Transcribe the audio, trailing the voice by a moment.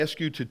Ask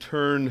you to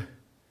turn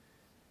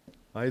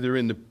either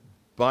in the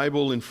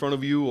Bible in front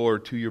of you or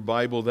to your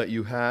Bible that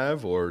you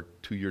have or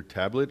to your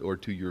tablet or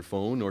to your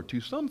phone or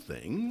to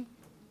something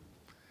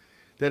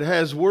that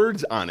has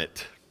words on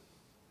it.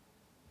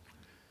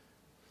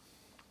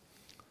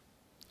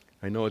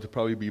 I know it'll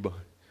probably be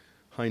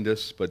behind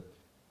us, but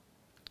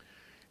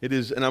it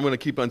is, and I'm going to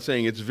keep on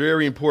saying, it's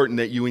very important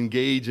that you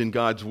engage in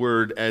God's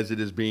Word as it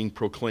is being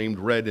proclaimed,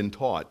 read, and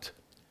taught.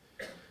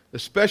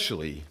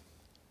 Especially,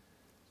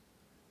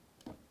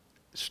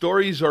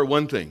 stories are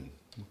one thing.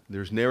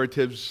 There's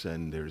narratives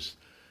and there's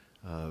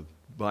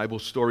Bible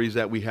stories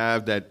that we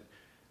have that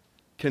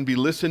can be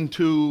listened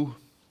to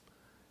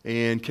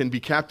and can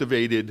be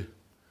captivated.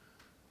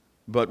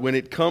 But when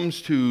it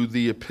comes to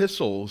the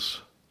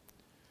epistles,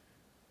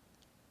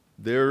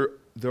 there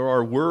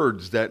are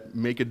words that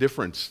make a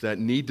difference, that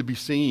need to be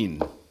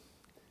seen.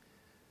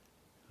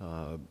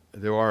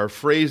 There are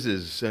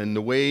phrases and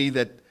the way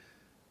that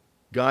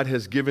God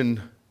has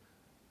given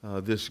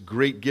this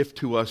great gift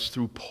to us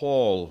through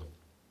Paul.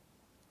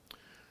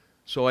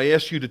 So I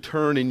ask you to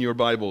turn in your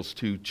Bibles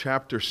to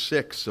chapter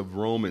 6 of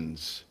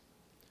Romans.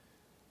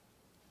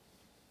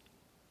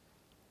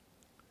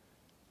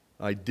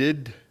 I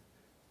did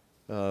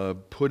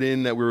put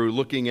in that we were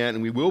looking at,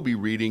 and we will be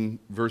reading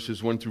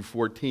verses 1 through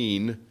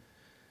 14.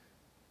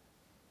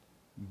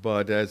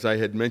 But as I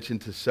had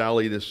mentioned to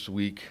Sally this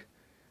week,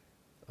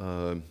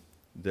 that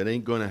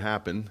ain't going to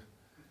happen.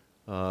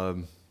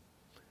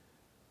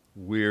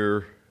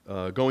 We're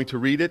going to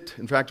read it.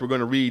 In fact, we're going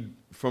to read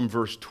from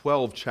verse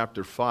 12,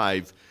 chapter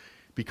 5,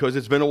 because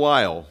it's been a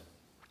while.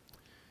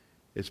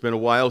 It's been a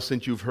while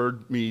since you've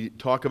heard me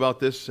talk about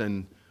this,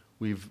 and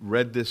we've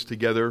read this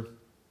together.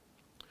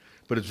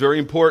 But it's very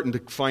important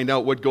to find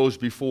out what goes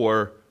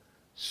before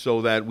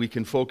so that we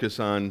can focus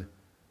on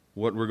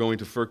what we're going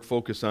to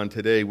focus on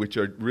today, which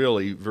are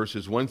really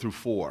verses 1 through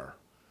 4.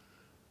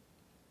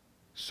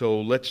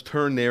 So let's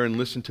turn there and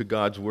listen to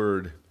God's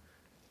Word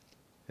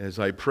as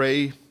I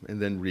pray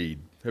and then read.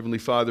 Heavenly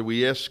Father,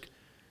 we ask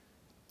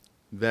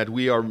that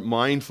we are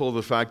mindful of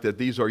the fact that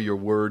these are your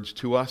words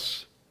to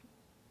us,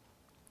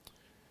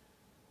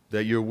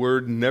 that your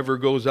word never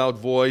goes out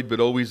void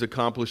but always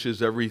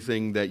accomplishes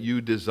everything that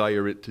you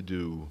desire it to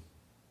do.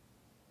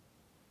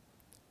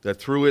 That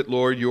through it,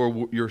 Lord,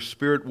 your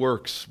Spirit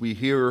works. We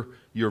hear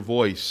your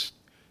voice.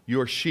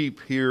 Your sheep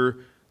hear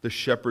the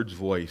shepherd's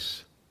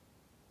voice.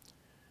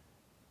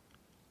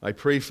 I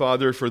pray,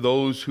 Father, for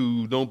those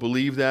who don't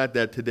believe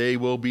that today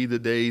will be the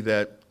day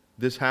that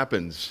this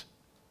happens,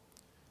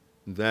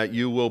 that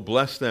you will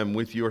bless them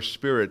with your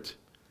Spirit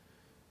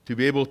to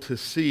be able to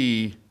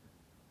see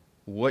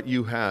what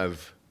you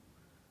have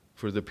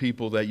for the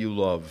people that you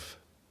love.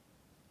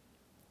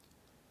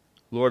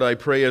 Lord, I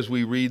pray as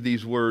we read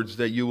these words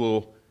that you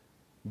will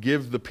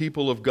give the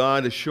people of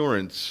God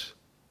assurance,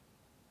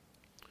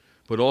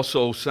 but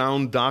also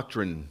sound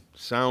doctrine,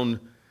 sound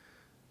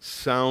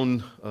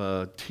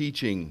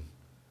teaching,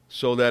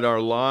 so that our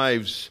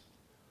lives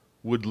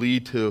would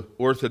lead to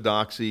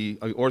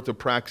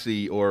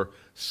orthopraxy, or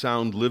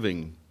sound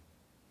living.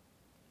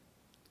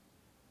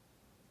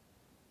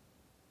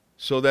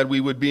 So that we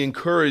would be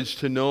encouraged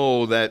to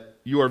know that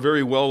you are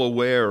very well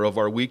aware of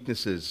our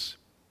weaknesses,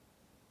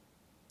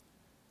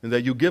 and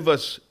that you give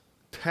us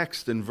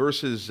text and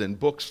verses and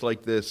books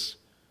like this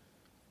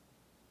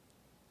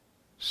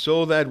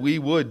so that we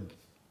would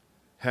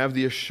have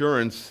the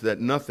assurance that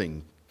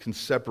nothing can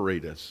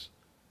separate us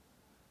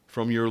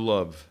from your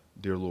love,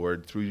 dear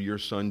Lord, through your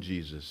Son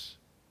Jesus,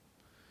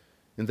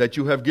 and that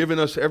you have given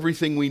us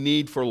everything we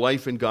need for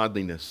life and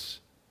godliness.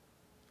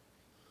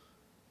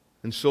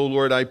 And so,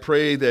 Lord, I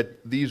pray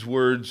that these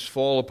words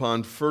fall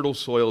upon fertile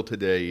soil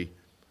today,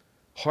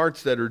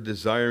 hearts that are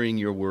desiring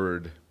your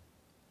word,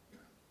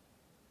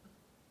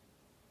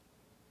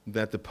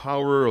 that the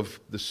power of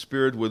the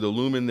Spirit would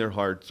illumine their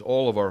hearts,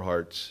 all of our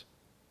hearts,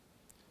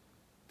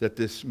 that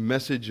this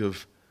message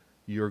of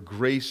your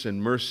grace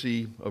and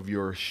mercy, of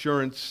your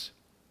assurance,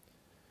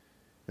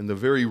 and the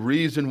very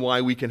reason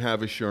why we can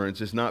have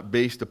assurance is not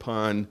based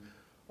upon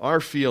our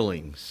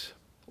feelings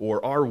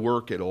or our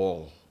work at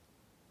all,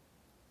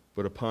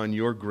 but upon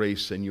your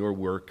grace and your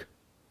work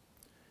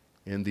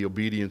and the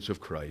obedience of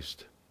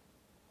Christ.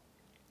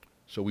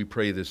 So we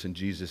pray this in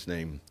Jesus'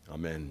 name.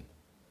 Amen.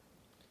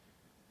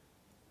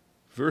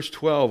 Verse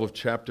 12 of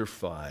chapter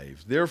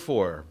 5.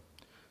 Therefore,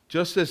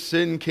 just as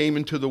sin came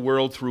into the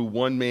world through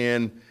one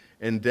man,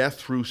 and death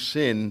through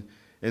sin,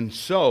 and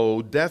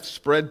so death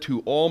spread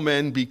to all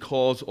men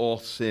because all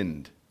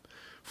sinned.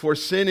 For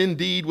sin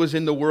indeed was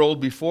in the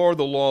world before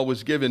the law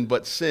was given,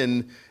 but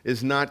sin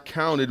is not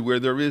counted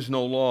where there is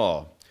no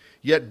law.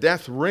 Yet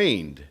death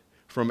reigned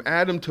from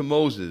Adam to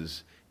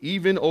Moses,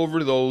 even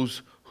over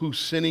those whose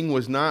sinning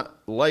was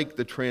not like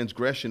the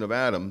transgression of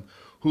Adam,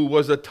 who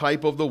was a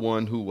type of the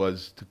one who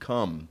was to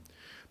come.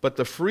 But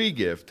the free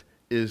gift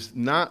is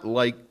not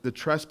like the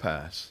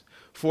trespass.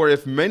 For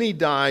if many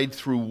died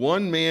through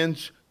one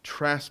man's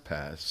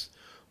trespass,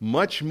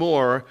 much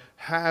more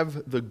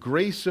have the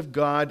grace of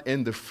God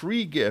and the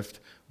free gift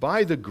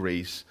by the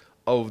grace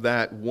of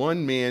that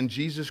one man,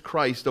 Jesus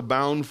Christ,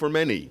 abound for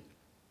many.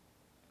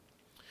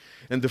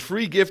 And the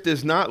free gift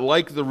is not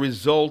like the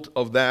result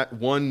of that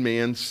one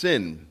man's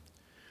sin.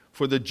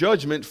 For the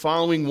judgment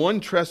following one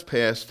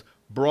trespass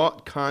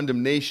brought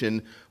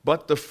condemnation,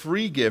 but the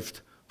free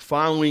gift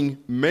following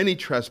many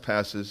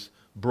trespasses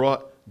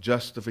brought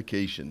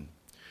justification.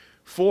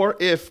 For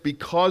if,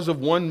 because of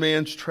one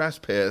man's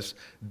trespass,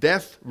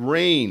 death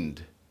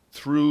reigned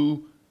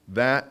through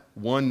that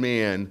one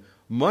man,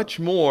 much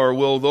more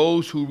will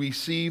those who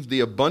receive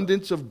the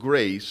abundance of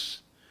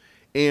grace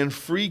and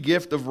free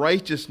gift of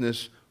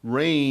righteousness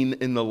reign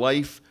in the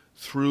life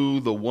through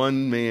the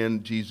one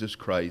man, Jesus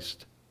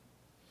Christ.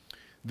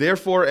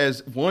 Therefore,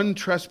 as one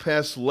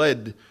trespass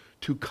led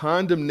to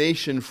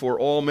condemnation for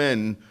all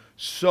men,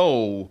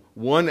 so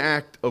one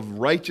act of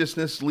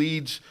righteousness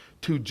leads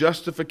to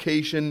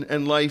justification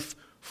and life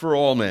for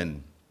all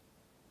men.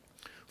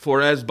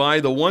 For as by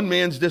the one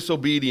man's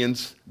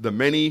disobedience the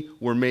many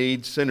were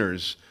made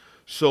sinners,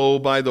 so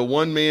by the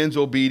one man's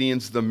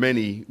obedience the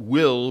many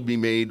will be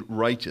made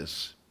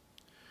righteous.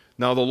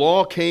 Now the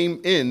law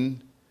came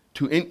in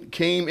to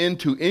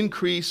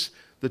increase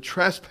the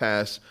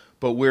trespass,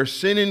 but where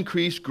sin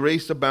increased,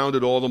 grace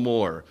abounded all the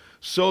more,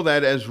 so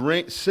that as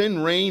sin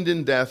reigned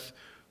in death,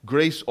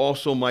 grace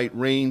also might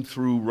reign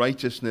through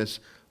righteousness,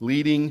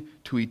 leading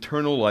to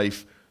eternal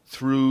life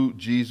through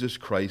Jesus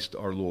Christ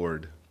our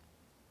Lord.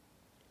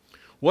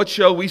 What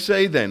shall we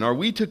say then? Are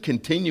we to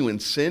continue in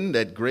sin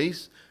that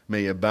grace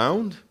may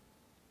abound?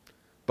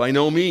 By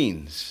no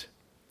means.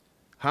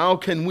 How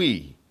can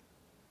we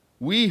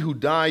who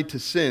died to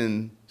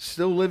sin,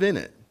 still live in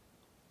it?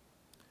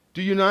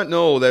 Do you not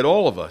know that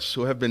all of us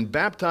who have been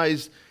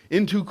baptized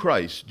into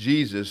Christ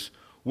Jesus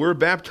were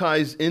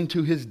baptized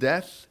into his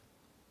death?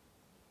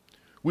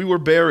 We were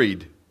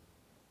buried,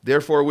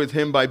 therefore, with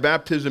him by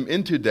baptism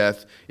into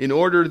death, in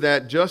order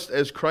that just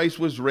as Christ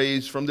was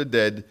raised from the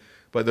dead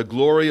by the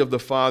glory of the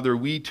Father,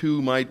 we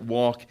too might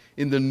walk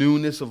in the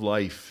newness of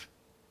life.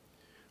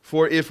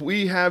 For if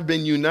we have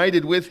been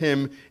united with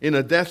him in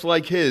a death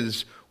like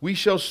his, we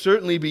shall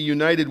certainly be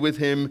united with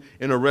him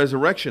in a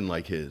resurrection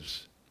like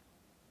his.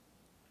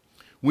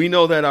 We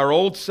know that our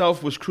old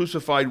self was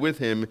crucified with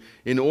him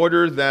in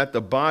order that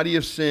the body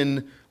of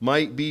sin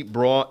might be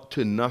brought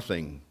to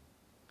nothing,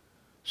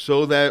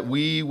 so that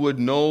we would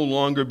no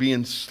longer be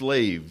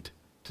enslaved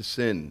to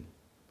sin.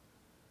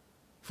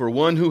 For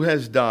one who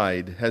has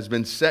died has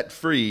been set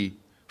free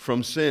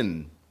from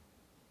sin.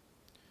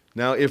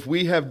 Now, if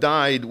we have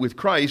died with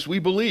Christ, we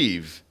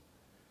believe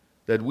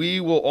that we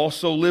will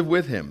also live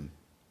with him.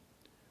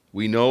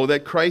 We know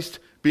that Christ,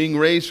 being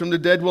raised from the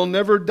dead, will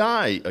never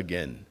die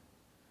again.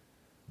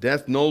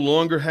 Death no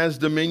longer has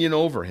dominion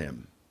over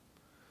him.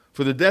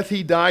 For the death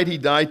he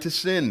died to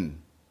sin,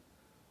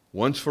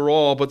 once for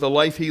all, but the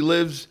life he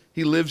lives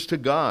to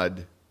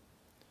God.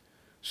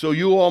 So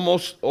you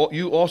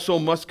also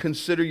must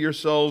consider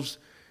yourselves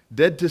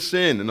dead to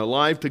sin and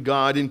alive to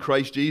God in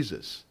Christ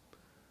Jesus.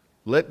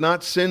 Let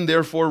not sin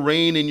therefore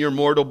reign in your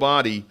mortal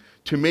body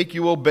to make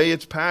you obey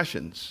its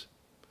passions.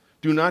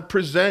 Do not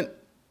present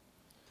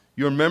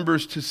your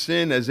members to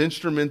sin as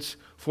instruments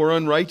for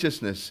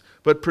unrighteousness,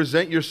 but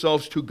present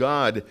yourselves to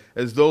God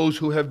as those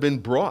who have been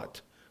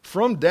brought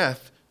from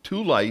death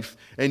to life,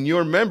 and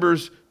your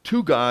members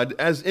to God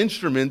as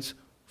instruments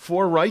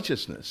for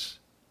righteousness.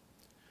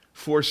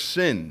 For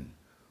sin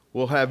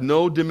will have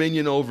no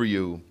dominion over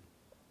you,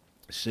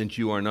 since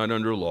you are not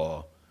under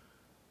law,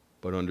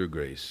 but under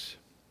grace.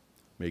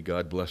 May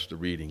God bless the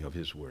reading of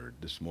his word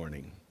this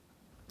morning.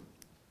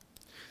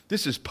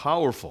 This is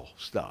powerful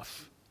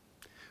stuff,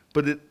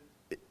 but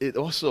it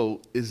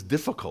also is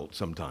difficult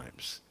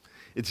sometimes.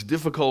 It's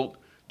difficult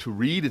to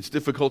read, it's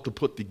difficult to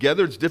put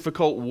together, it's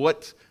difficult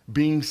what's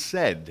being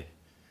said,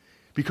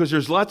 because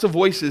there's lots of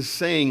voices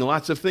saying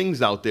lots of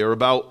things out there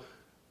about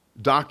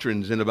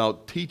doctrines and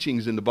about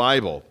teachings in the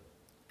Bible.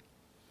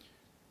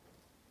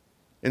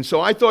 And so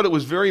I thought it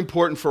was very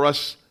important for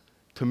us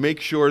to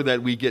make sure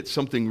that we get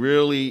something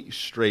really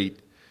straight,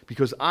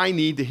 because I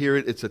need to hear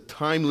it. It's a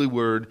timely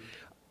word.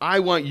 I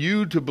want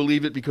you to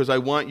believe it because I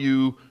want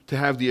you to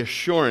have the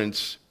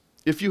assurance,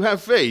 if you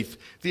have faith,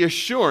 the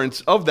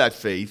assurance of that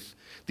faith,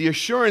 the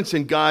assurance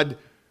in God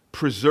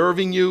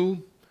preserving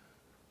you,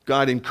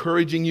 God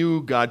encouraging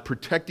you, God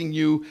protecting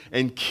you,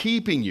 and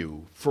keeping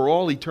you for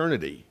all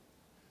eternity.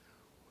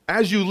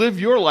 As you live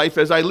your life,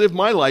 as I live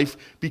my life,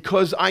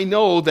 because I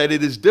know that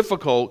it is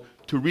difficult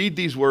to read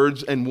these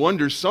words and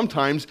wonder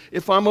sometimes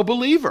if I'm a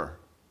believer,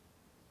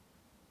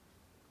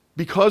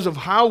 because of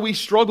how we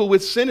struggle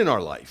with sin in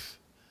our life,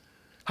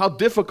 how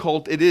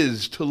difficult it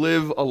is to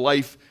live a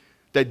life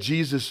that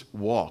Jesus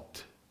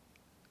walked.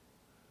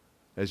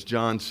 As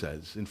John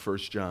says in 1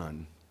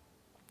 John,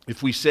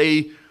 if we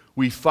say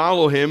we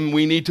follow him,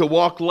 we need to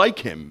walk like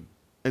him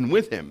and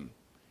with him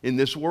in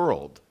this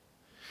world.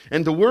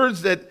 And the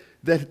words that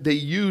they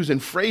use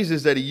and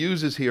phrases that he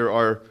uses here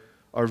are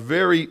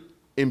very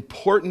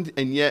important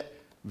and yet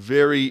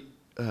very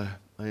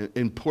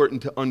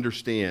important to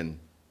understand.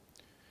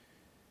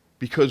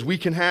 Because we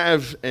can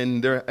have,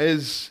 and there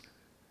is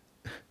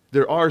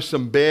there are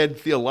some bad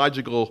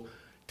theological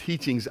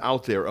teachings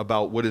out there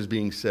about what is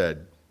being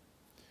said.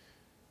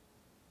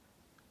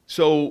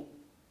 So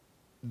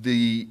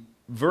the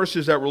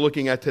verses that we're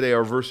looking at today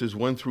are verses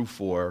 1 through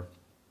 4.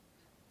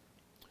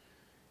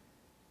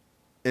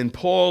 And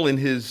Paul, in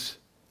his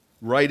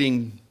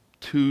writing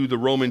to the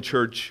Roman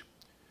church,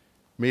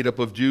 made up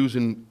of Jews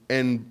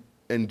and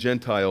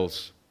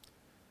Gentiles,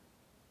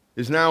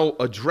 is now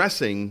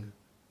addressing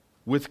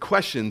with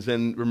questions.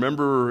 And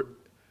remember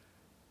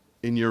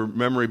in your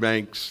memory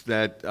banks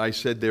that I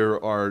said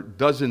there are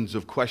dozens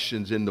of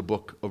questions in the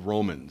book of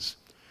Romans.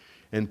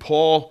 And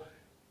Paul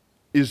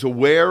is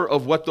aware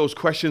of what those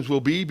questions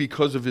will be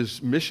because of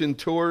his mission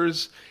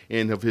tours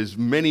and of his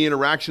many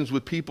interactions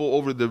with people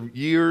over the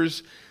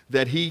years,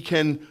 that he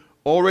can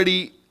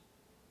already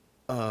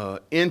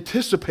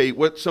anticipate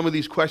what some of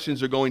these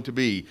questions are going to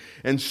be.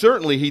 And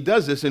certainly he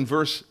does this in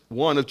verse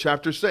 1 of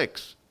chapter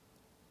 6.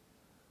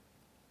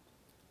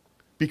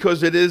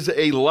 Because it is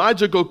a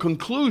logical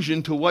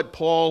conclusion to what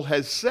Paul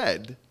has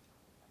said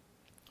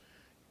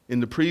in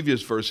the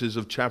previous verses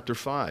of chapter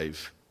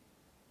 5.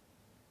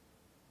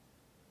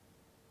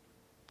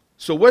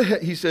 So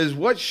he says,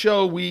 what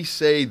shall we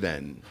say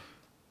then?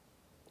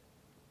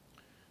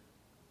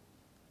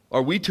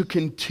 Are we to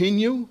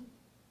continue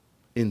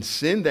in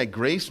sin that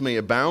grace may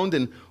abound?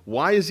 And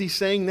why is he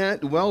saying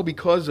that? Well,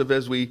 because of,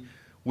 as we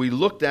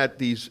looked at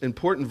these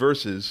important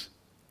verses,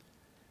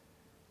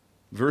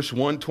 verse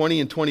 1,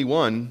 20 and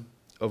 21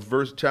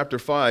 of chapter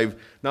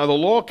 5, now the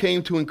law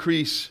came to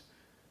increase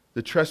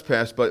the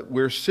trespass, but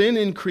where sin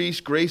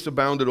increased, grace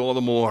abounded all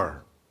the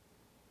more.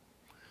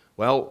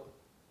 Well,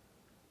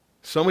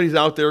 somebody's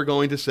out there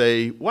going to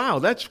say, wow,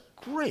 that's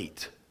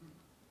great.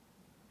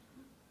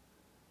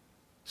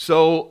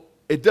 So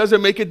it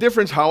doesn't make a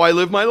difference how I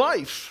live my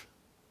life.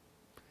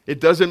 It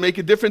doesn't make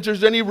a difference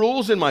there's any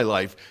rules in my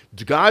life.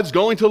 God's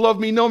going to love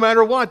me no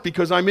matter what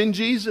because I'm in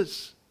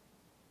Jesus.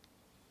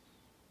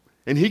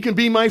 And he can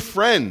be my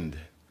friend.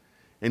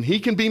 And he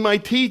can be my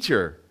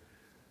teacher.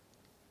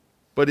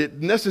 But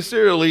it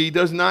necessarily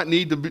does not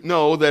need to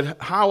know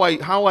that how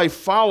I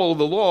follow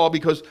the law,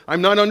 because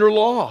I'm not under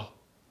law.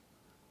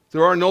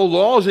 There are no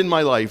laws in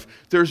my life.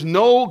 There's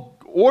no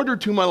order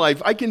to my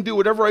life. I can do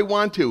whatever I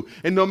want to.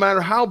 And no matter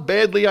how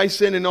badly I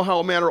sin and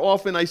no matter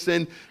often I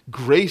sin,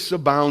 grace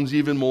abounds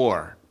even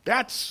more.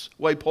 That's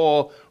why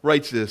Paul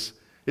writes this.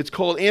 It's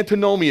called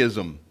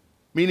antinomianism,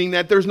 meaning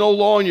that there's no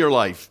law in your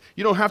life.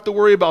 You don't have to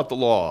worry about the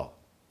law.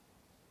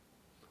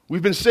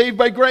 We've been saved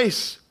by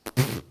grace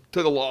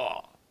to the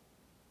law.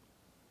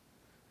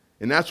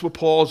 And that's what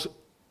Paul's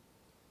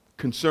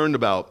concerned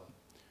about.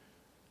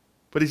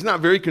 But he's not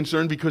very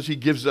concerned because he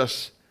gives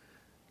us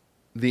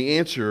the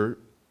answer,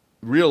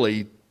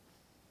 really,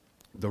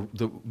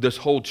 this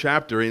whole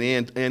chapter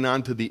and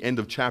on to the end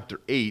of chapter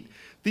 8.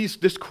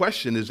 This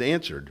question is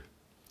answered.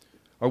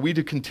 Are we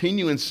to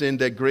continue in sin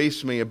that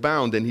grace may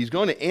abound? And he's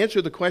going to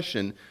answer the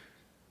question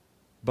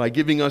by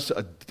giving us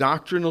a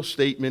doctrinal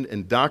statement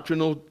and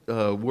doctrinal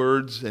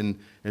words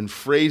and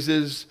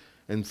phrases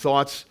and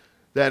thoughts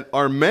that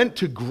are meant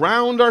to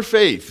ground our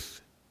faith,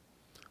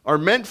 are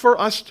meant for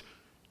us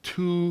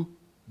to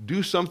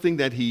do something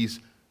that he's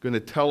going to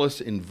tell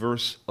us in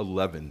verse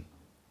 11.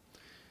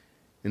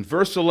 In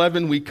verse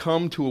 11, we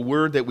come to a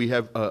word that we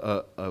have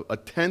a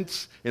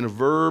tense and a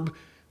verb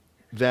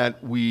that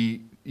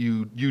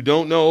you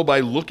don't know by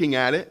looking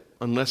at it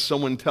unless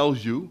someone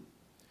tells you.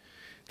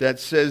 That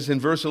says in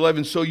verse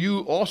 11, so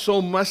you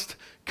also must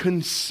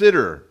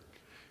consider.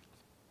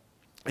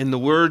 And the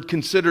word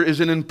consider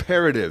is an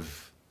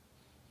imperative.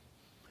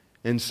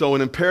 And so an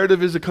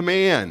imperative is a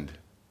command.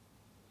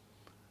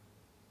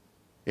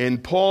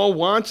 And Paul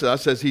wants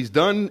us, as he's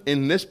done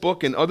in this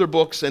book and other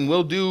books, and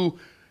will do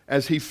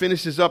as he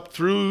finishes up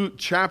through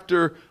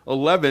chapter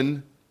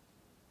 11,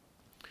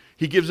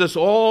 he gives us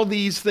all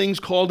these things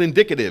called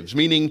indicatives,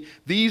 meaning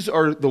these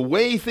are the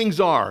way things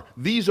are.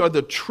 These are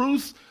the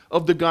truth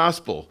of the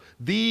gospel.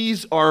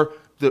 These are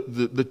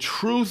the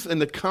truth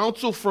and the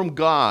counsel from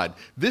God.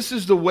 This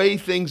is the way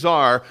things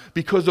are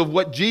because of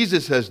what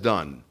Jesus has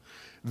done.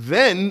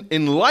 Then,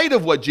 in light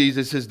of what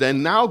Jesus has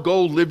done, now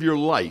go live your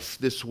life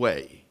this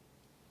way.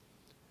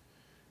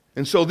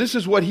 And so this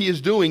is what he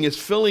is doing, is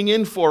filling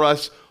in for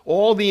us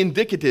all the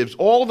indicatives,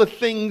 all the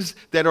things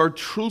that are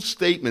truth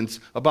statements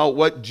about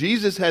what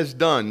Jesus has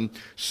done,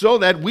 so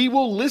that we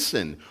will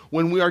listen.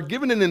 When we are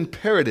given an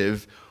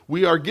imperative,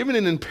 we are given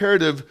an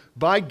imperative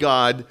by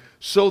God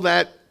so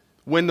that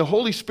when the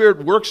Holy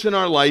Spirit works in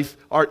our life,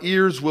 our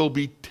ears will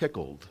be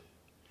tickled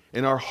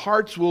and our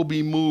hearts will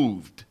be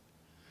moved.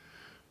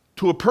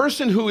 To a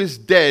person who is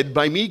dead,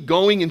 by me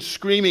going and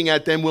screaming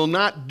at them will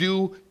not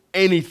do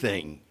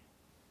anything.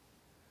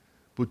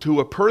 But to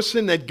a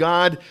person that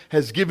God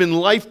has given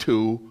life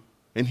to,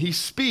 and he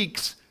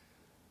speaks,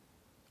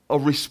 a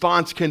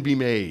response can be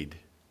made.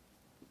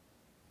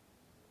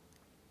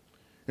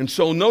 And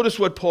so notice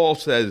what Paul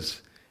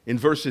says in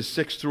verses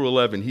 6 through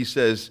 11. He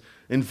says,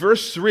 in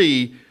verse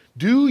 3,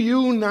 do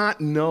you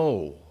not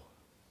know?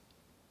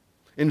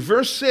 In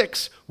verse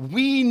 6,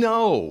 we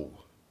know.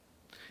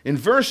 In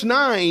verse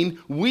 9,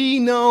 we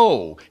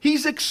know.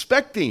 He's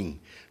expecting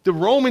the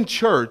Roman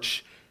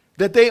church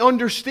that they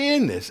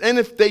understand this. And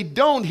if they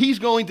don't, he's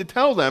going to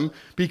tell them,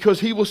 because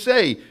he will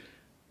say,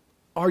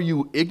 are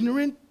you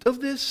ignorant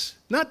of this?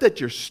 Not that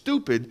you're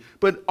stupid,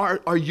 but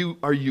are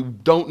you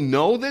don't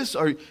know this?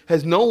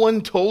 Has no one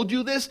told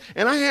you this?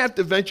 And I have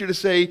to venture to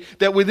say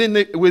that within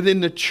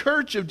the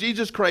church of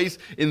Jesus Christ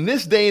in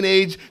this day and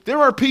age, there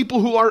are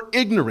people who are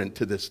ignorant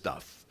to this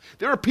stuff.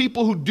 There are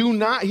people who do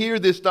not hear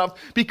this stuff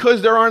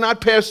because there are not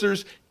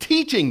pastors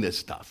teaching this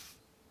stuff.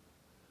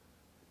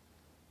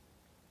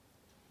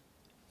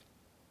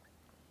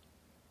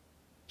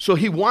 So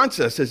he wants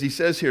us, as he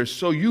says here,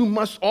 so you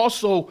must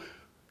also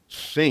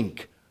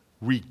think,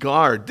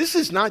 regard. This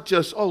is not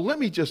just, let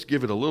me just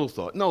give it a little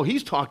thought. No,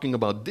 he's talking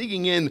about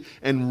digging in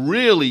and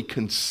really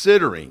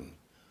considering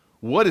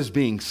what is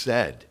being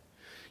said.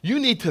 You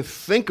need to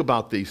think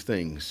about these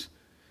things.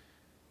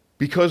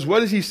 Because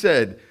what has he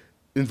said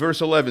in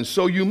verse 11?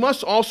 So you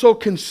must also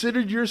consider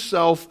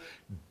yourself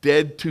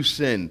dead to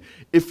sin.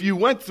 If you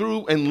went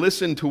through and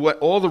listened to what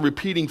all the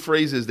repeating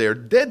phrases there,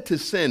 dead to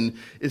sin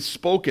is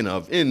spoken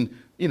of in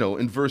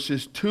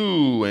verses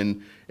 2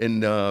 and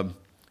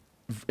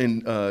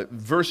in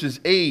verses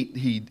 8,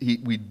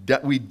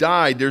 we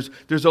died.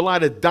 There's a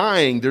lot of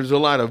dying. There's a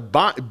lot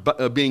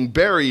of being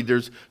buried.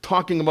 There's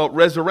talking about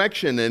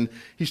resurrection, and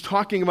he's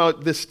talking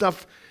about this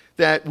stuff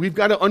that we've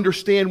got to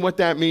understand what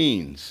that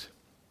means.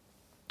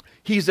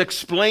 He's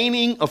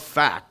explaining a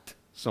fact,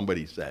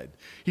 somebody said.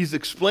 He's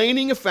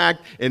explaining a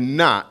fact and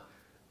not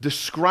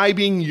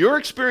describing your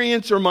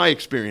experience or my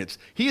experience.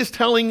 He is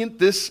telling it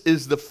this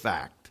is the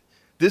fact.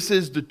 This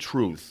is the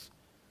truth.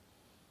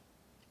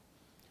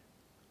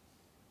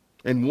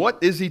 And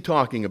what is he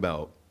talking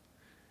about?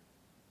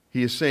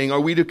 He is saying, are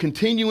we to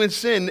continue in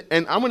sin?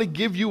 And I'm going to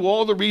give you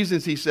all the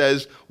reasons, he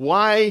says,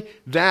 why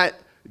that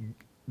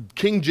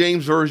King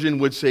James Version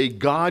would say,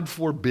 God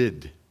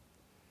forbid,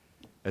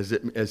 as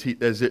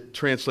it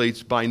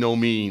translates, by no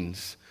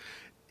means.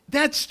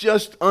 That's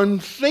just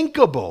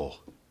unthinkable,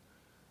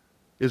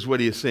 is what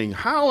he is saying.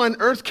 How on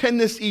earth can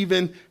this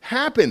even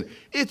happen?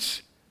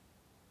 It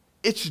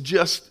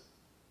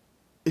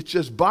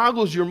just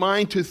boggles your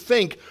mind to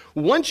think.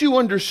 Once you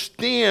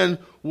understand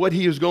what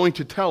he is going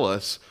to tell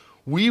us,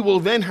 we will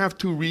then have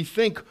to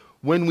rethink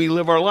when we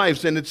live our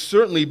lives. And it's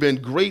certainly been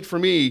great for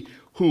me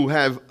who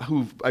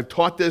I've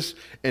taught this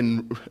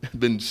and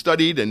been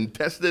studied and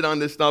tested on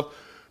this stuff.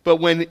 But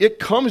when it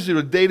comes to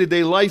a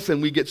day-to-day life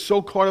and we get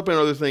so caught up in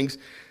other things,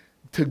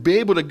 to be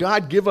able to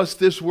God give us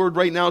this word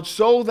right now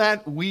so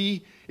that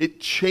it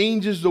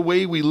changes the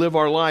way we live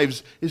our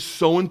lives is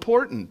so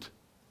important.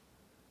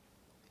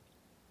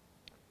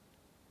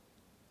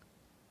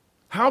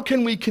 How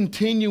can we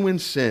continue in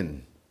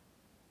sin?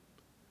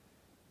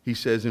 He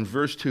says in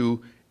verse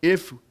 2,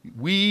 if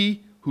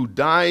we who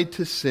died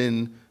to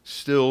sin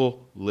still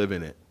live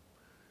in it.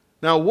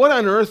 Now, what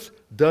on earth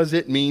does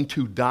it mean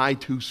to die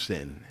to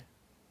sin?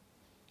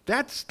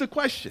 That's the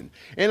question.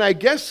 And I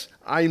guess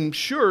I'm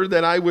sure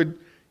that I would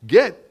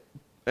get,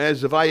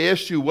 as if I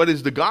asked you what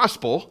is the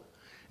gospel,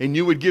 and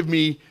you would give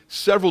me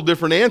several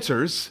different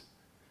answers,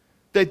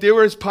 that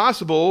there is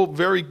possible,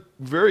 very,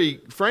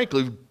 very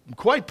frankly,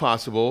 quite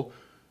possible,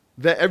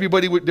 that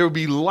there would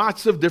be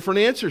lots of different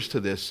answers to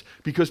this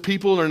because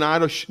people are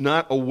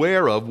not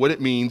aware of what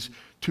it means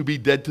to be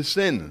dead to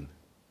sin.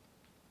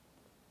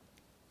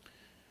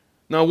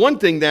 Now, one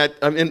thing that,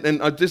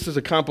 this is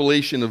a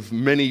compilation of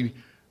many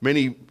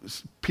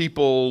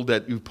people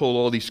that you pull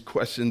all these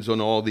questions and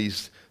all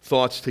these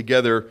thoughts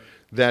together,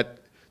 that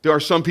there are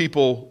some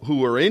people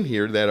who are in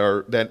here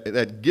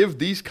that give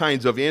these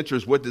kinds of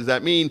answers. What does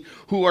that mean?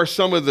 Who are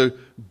some of the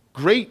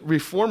great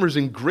reformers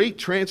and great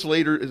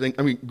translators,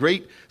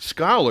 great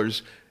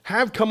scholars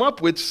have come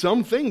up with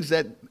some things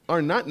that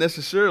are not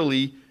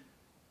necessarily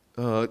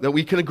that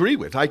we can agree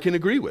with. I can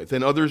agree with,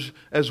 and others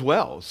as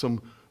well.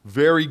 Some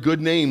very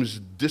good names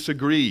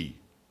disagree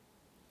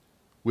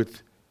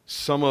with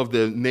some of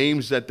the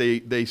names that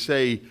they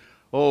say,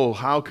 oh,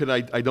 how could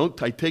I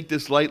take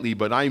this lightly,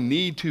 but I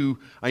need to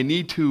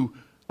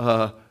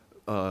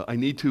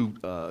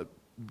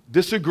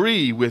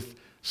disagree with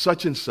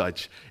such and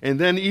such. And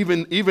then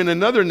even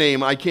another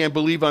name, I can't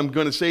believe I'm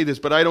going to say this,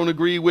 but I don't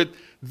agree with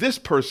this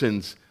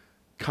person's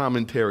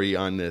commentary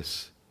on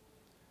this.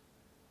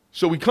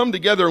 So we come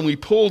together and we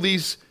pull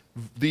these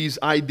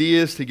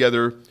ideas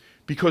together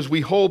because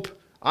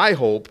I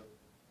hope,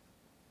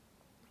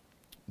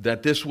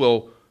 that this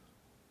will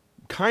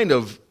kind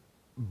of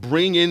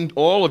bring in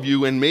all of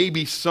you and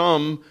maybe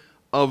some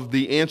of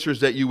the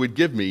answers that you would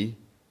give me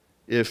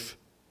if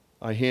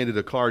I handed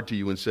a card to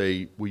you and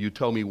say, will you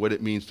tell me what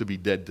it means to be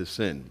dead to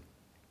sin?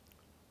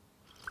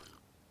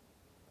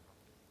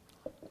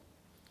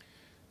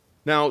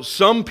 Now,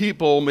 some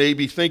people may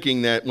be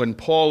thinking that when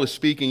Paul is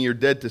speaking, you're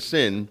dead to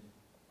sin,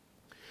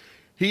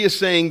 he is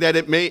saying that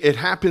it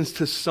happens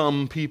to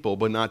some people,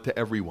 but not to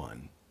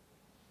everyone.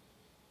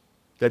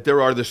 that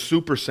there are the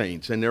super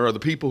saints, and there are the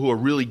people who are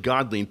really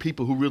godly, and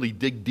people who really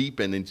dig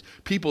deep in, and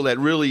people that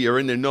really are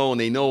in their know,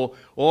 and they know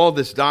all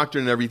this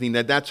doctrine and everything,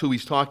 that's who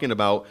he's talking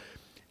about.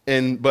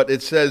 But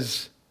it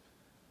says,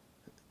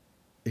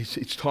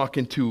 it's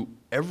talking to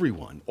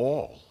everyone,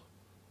 all.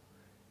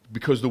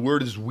 Because the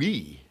word is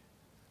we.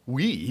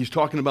 He's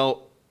talking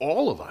about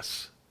all of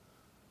us.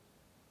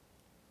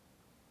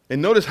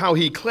 And notice how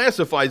he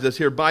classifies us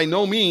here. By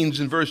no means,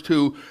 in verse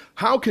 2,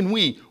 how can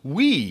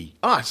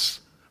us,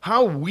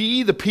 how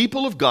we, the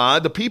people of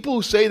God, the people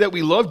who say that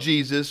we love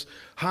Jesus,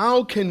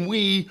 how can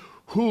we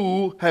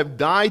who have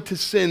died to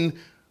sin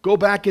go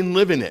back and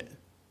live in it?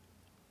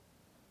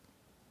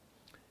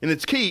 And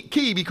it's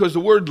key because the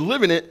word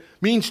live in it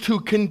means to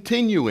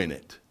continue in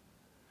it.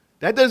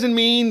 That doesn't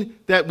mean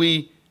that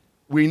we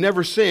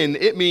never sin.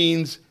 It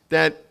means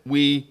that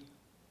we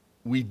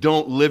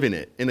don't live in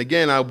it. And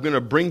again, I'm going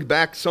to bring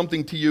back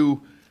something to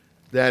you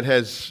that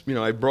has,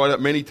 I brought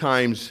up many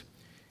times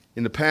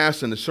in the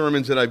past and the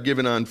sermons that I've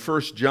given on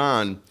 1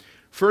 John.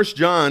 1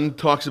 John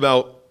talks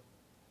about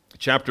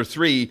chapter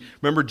 3.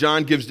 Remember,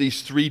 John gives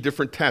these 3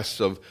 different tests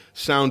of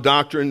sound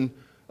doctrine.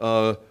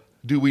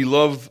 Do we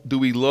love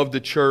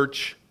the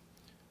church?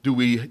 Do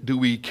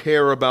we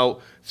care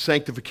about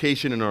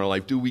sanctification in our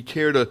life? Do we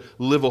care to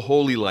live a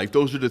holy life?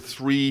 Those are the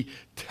 3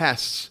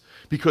 tests.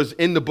 Because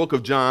in the book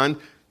of John,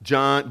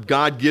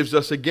 God gives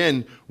us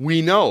again,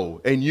 we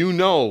know, and you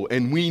know,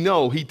 and we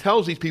know. He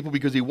tells these people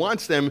because he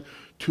wants them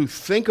to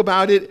think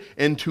about it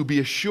and to be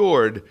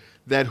assured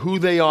that who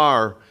they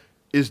are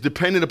is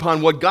dependent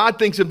upon what God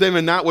thinks of them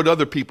and not what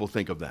other people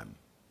think of them.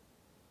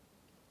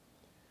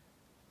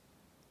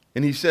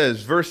 And he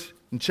says,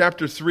 in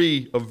chapter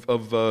 3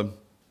 of 1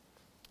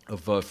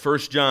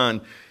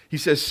 John, he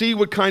says, see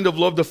what kind of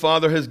love the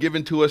Father has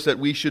given to us that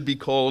we should be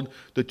called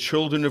the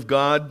children of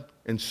God,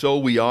 and so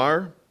we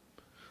are.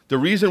 The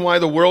reason why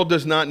the world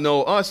does not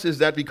know us is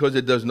that because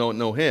it does not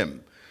know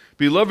him.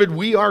 Beloved,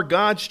 we are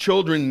God's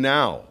children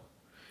now,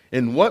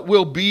 and what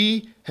will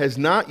be has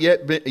not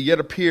yet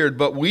appeared,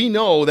 but we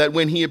know that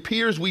when he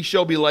appears we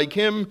shall be like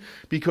him,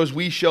 because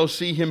we shall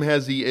see him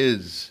as he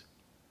is.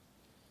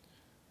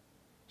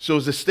 So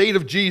it's the state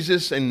of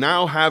Jesus, and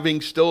now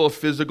having still a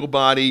physical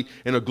body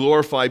and a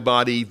glorified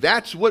body,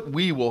 that's what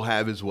we will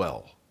have as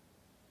well.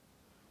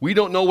 We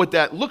don't know what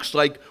that looks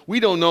like. We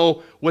don't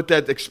know what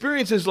that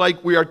experience is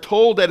like. We are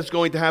told that it's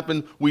going to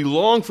happen. We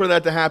long for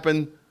that to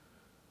happen.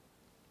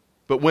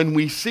 But when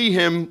we see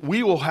him,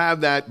 we will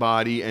have that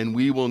body, and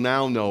we will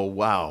now know,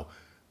 wow,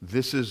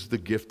 this is the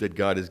gift that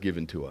God has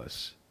given to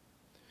us.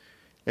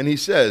 And he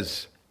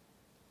says,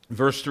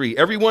 verse 3,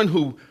 everyone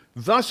who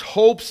thus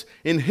hopes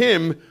in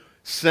him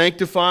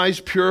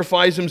sanctifies,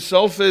 purifies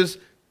himself as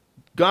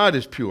God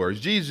is pure, as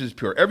Jesus is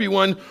pure.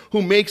 Everyone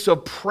who makes a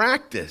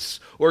practice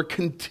or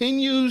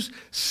continues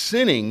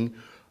sinning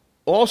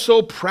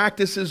also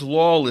practices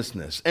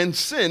lawlessness. And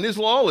sin is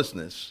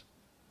lawlessness.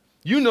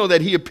 You know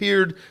that he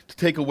appeared to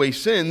take away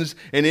sins,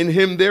 and in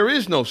him there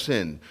is no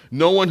sin.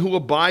 No one who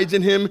abides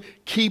in him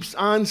keeps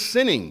on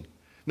sinning.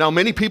 Now,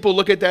 many people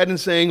look at that and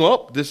saying,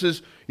 oh, this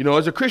is,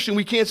 as a Christian,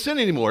 we can't sin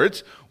anymore.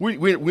 We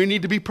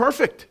need to be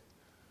perfect.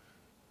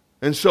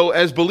 And so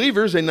as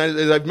believers, and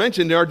as I've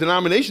mentioned, there are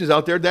denominations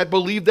out there that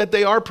believe that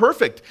they are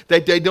perfect,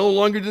 that they no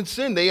longer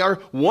sin. They are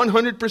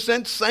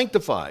 100%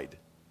 sanctified.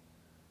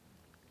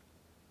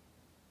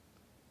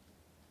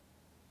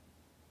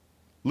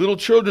 Little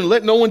children,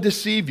 let no one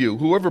deceive you.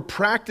 Whoever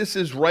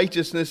practices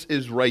righteousness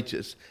is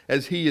righteous,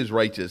 as he is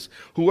righteous.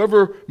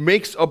 Whoever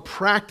makes a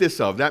practice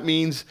of, that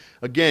means,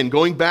 again,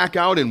 going back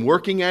out and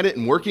working at it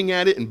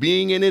and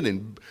being in it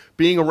and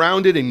being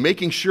around it and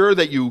making sure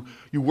that you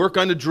work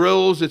on the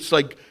drills. It's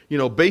like,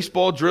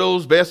 baseball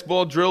drills,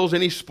 basketball drills,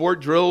 any sport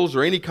drills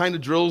or any kind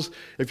of drills.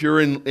 If you're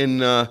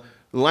in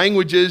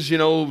languages,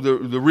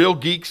 the real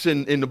geeks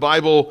in the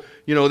Bible,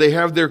 they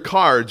have their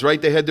cards, right?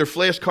 They had their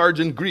flashcards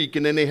in Greek,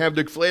 and then they have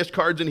their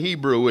flashcards in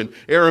Hebrew and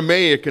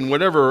Aramaic and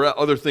whatever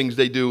other things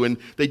they do. And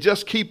they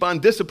just keep on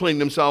disciplining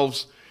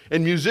themselves.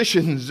 And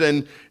musicians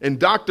and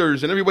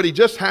doctors and everybody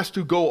just has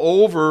to go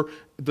over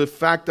the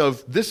fact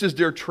of this is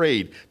their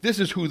trade. This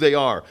is who they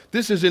are.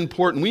 This is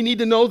important. We need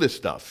to know this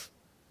stuff.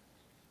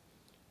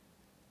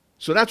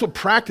 So that's what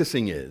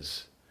practicing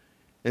is.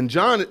 And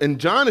John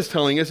is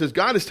telling us, as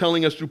God is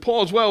telling us through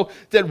Paul as well,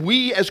 that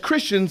we as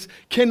Christians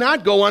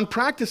cannot go on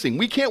practicing.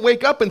 We can't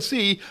wake up and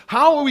see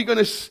how are we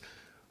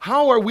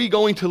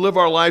going to live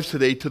our lives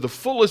today to the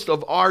fullest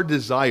of our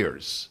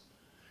desires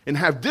and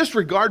have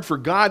disregard for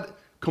God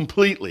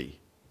completely.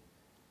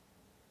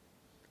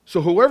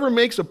 So whoever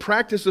makes a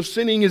practice of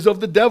sinning is of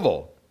the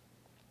devil,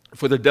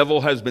 for the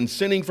devil has been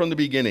sinning from the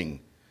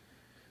beginning.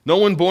 No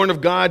one born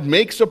of God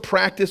makes a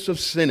practice of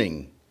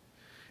sinning.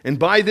 And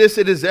by this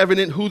it is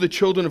evident who the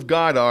children of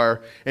God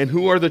are and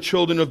who are the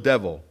children of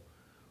devil.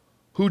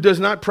 Who does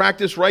not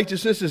practice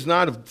righteousness is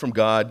not from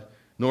God,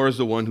 nor is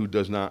the one who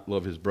does not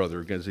love his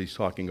brother. Because he's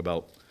talking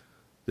about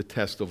the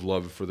test of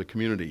love for the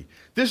community.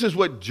 This is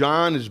what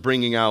John is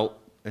bringing out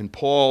and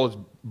Paul is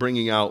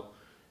bringing out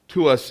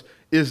to us,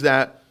 is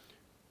that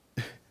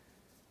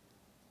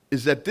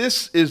is that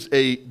this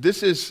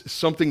is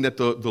something that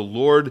the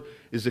Lord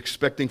is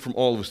expecting from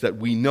all of us, that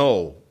we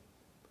know,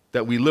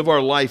 that we live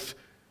our life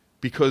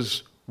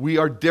because we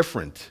are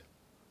different.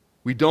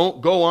 We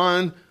don't go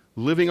on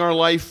living our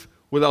life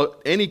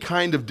without any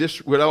kind of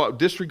without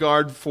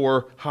disregard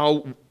for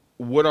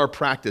what our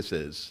practice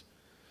is.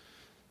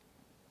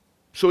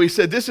 So he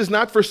said, this is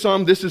not for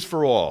some, this is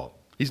for all.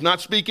 He's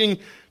not speaking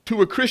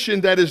to a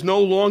Christian that is no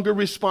longer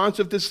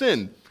responsive to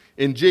sin.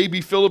 In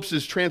J.B.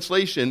 Phillips's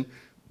translation,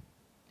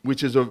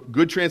 which is a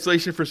good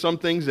translation for some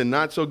things and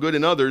not so good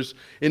in others,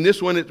 in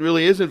this one it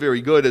really isn't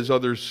very good, as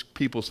others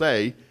people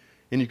say.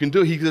 And you can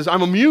do it. He says,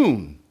 I'm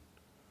immune.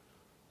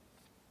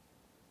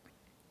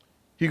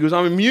 He goes,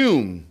 I'm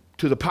immune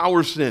to the power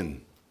of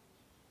sin.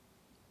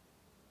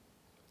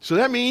 So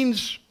that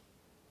means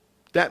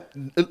that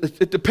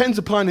it depends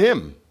upon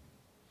him,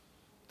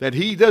 that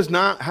he does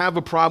not have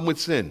a problem with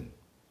sin,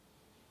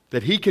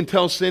 that he can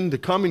tell sin to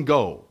come and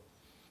go,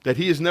 that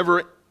he is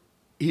never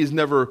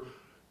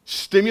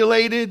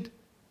stimulated,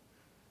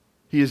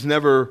 his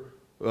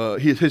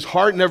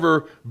heart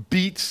never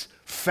beats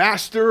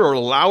faster or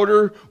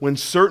louder when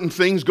certain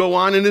things go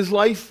on in his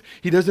life.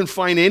 He doesn't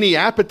find any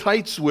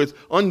appetites with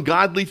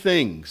ungodly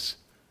things.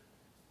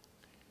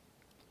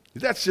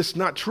 That's just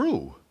not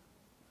true.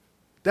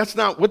 That's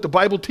not what the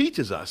Bible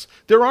teaches us.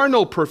 There are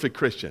no perfect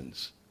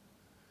Christians.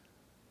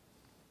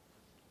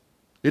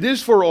 It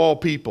is for all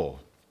people.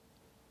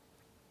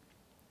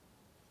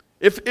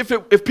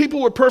 If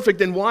people were perfect,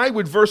 then why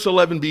would verse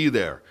 11 be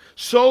there?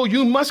 So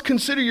you must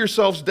consider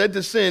yourselves dead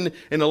to sin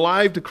and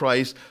alive to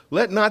Christ.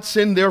 Let not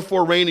sin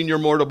therefore reign in your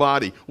mortal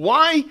body.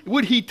 Why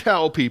would he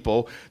tell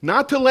people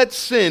not to let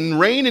sin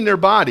reign in their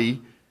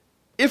body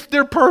if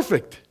they're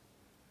perfect?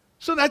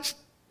 So that's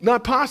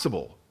not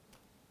possible.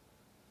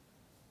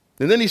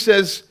 And then he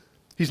says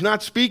he's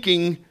not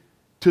speaking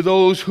to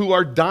those who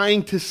are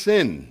dying to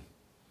sin.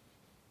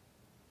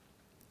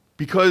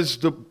 Because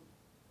the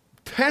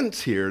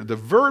tense here, the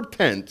verb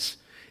tense,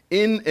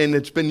 and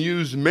it's been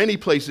used many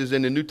places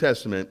in the New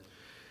Testament,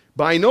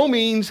 by no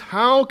means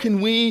how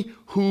can we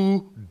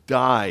who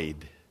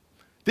died.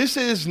 This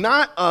is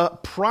not a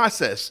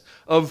process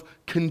of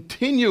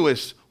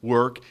continuous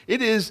work.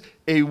 It is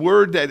a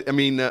word that,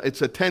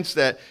 it's a tense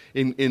that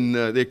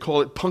they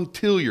call it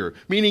punctiliar,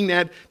 meaning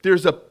that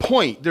there's a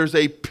point, there's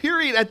a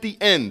period at the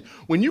end.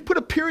 When you put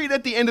a period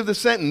at the end of the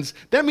sentence,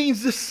 that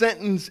means the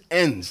sentence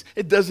ends.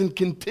 It doesn't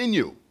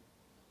continue.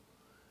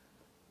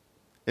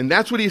 And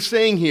that's what he's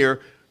saying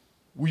here.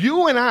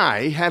 You and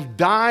I have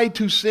died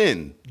to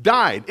sin.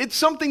 Died. It's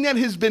something that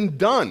has been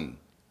done.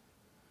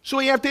 So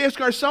we have to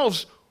ask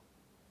ourselves,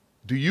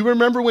 do you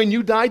remember when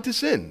you died to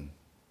sin?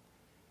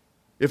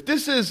 If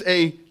this is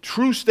a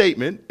true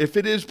statement, if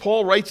it is,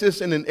 Paul writes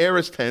this in an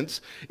aorist tense,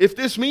 if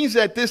this means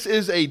that this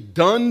is a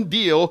done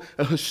deal,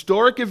 a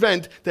historic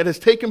event that has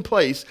taken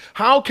place,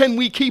 how can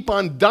we keep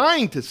on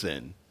dying to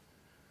sin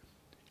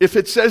if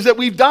it says that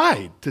we've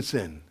died to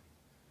sin?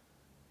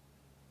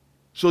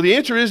 So the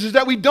answer is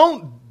that we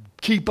don't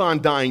keep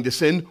on dying to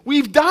sin.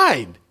 We've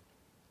died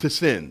to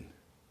sin.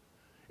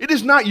 It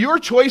is not your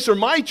choice or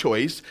my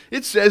choice.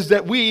 It says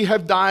that we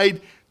have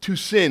died to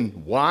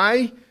sin.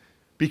 Why?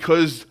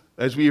 Because,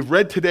 as we have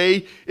read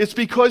today, it's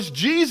because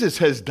Jesus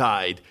has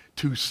died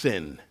to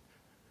sin.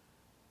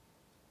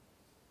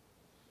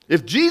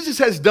 If Jesus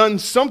has done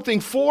something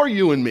for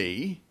you and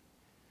me,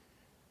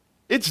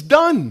 it's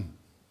done.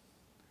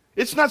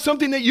 It's not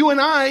something that you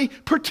and I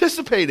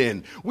participate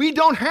in. We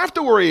don't have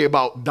to worry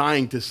about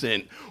dying to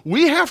sin.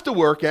 We have to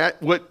work at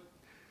what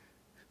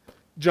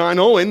John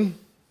Owen,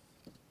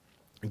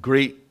 a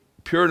great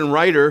Puritan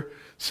writer,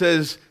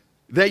 says,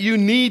 that you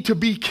need to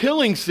be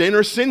killing sin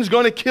or sin's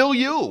going to kill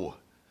you.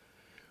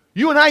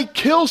 You and I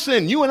kill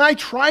sin. You and I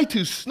try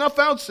to snuff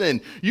out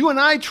sin. You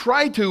and I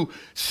try to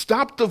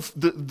stop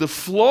the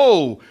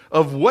flow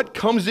of what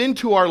comes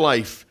into our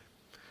life.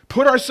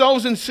 Put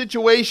ourselves in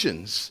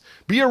situations.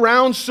 Be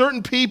around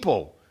certain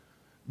people.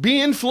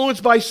 Be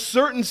influenced by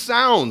certain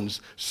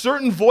sounds,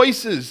 certain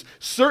voices,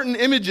 certain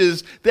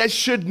images that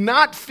should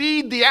not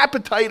feed the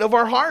appetite of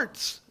our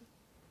hearts.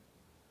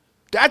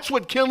 That's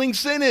what killing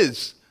sin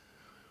is.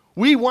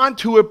 We want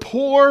to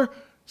abhor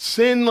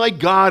sin like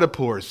God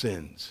abhors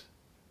sins.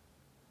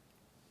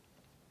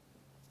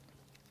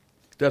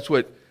 That's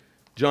what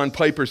John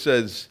Piper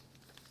says.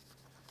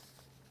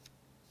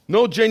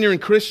 No genuine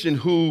Christian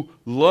who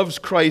loves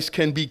Christ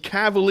can be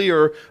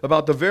cavalier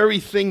about the very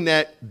thing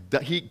that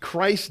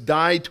Christ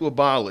died to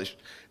abolish,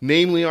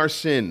 namely our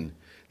sin.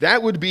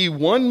 That would be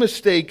one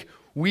mistake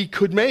we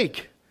could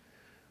make.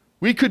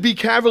 We could be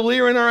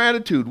cavalier in our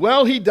attitude.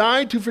 Well, he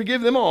died to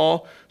forgive them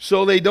all,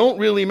 so they don't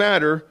really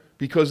matter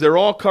because they're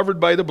all covered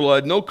by the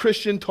blood. No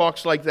Christian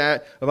talks like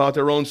that about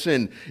their own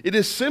sin. It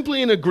is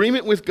simply an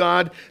agreement with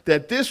God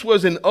that this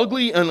was an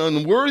ugly and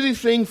unworthy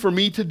thing for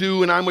me to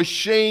do, and I'm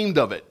ashamed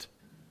of it.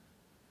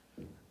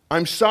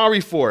 I'm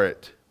sorry for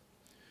it.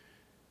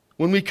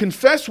 When we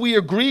confess, we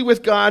agree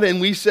with God and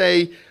we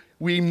say,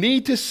 we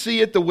need to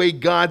see it the way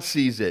God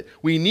sees it.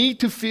 We need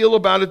to feel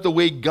about it the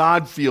way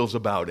God feels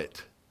about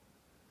it.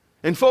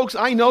 And folks,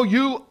 I know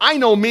you, I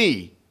know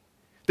me,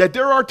 that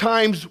there are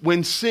times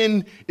when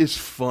sin is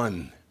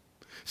fun.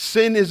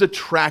 Sin is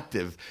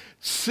attractive.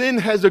 Sin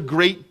has a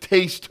great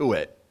taste to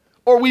it.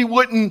 Or we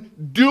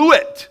wouldn't do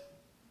it,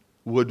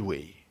 would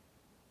we?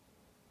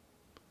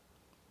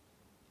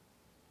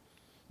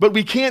 But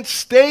we can't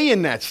stay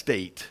in that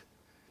state.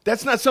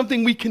 That's not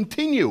something we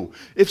continue.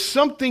 If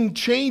something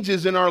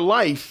changes in our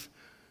life,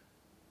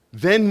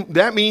 then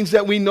that means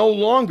that we no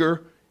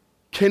longer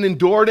can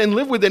endure it and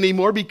live with it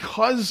anymore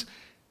because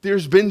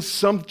there's been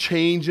some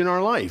change in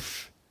our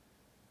life.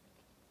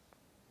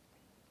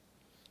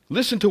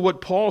 Listen to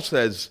what Paul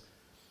says.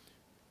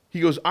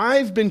 He goes,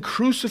 I've been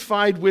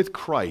crucified with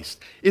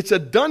Christ. It's a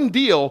done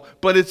deal,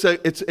 but it's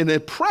in a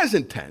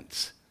present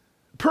tense.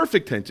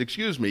 Perfect tense,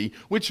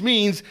 which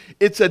means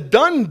it's a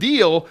done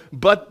deal,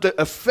 but the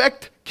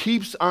effect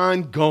keeps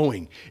on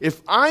going.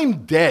 If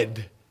I'm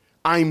dead,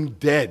 I'm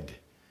dead.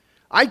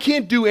 I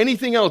can't do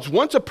anything else.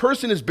 Once a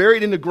person is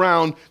buried in the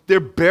ground, they're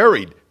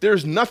buried.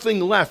 There's nothing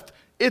left.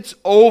 It's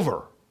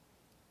over.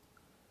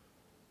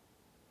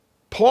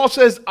 Paul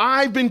says,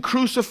 I've been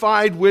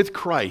crucified with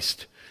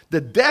Christ.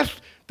 The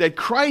death that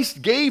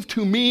Christ gave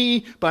to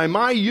me by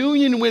my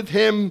union with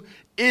him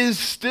is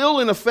still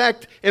in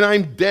effect, and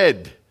I'm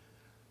dead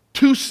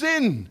to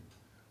sin.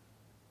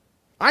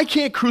 I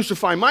can't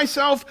crucify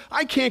myself.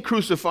 I can't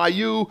crucify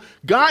you.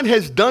 God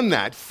has done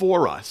that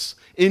for us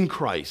in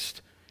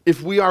Christ,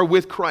 if we are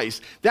with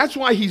Christ. That's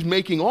why he's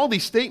making all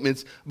these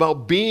statements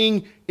about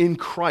being in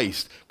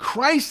Christ.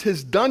 Christ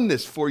has done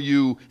this for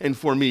you and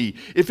for me.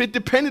 If it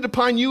depended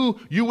upon you,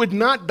 you would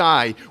not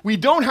die. We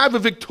don't have a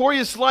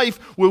victorious life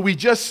where we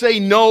just say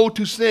no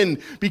to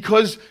sin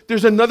because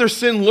there's another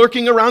sin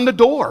lurking around the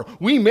door.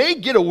 We may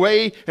get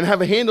away and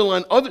have a handle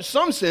on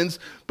some sins,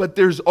 but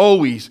there's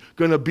always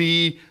going to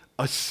be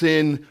a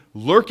sin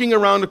lurking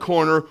around the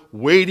corner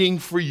waiting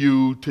for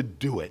you to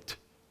do it.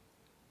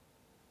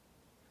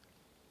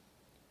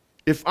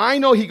 If I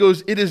know, he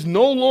goes, it is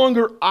no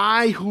longer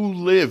I who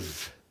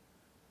live.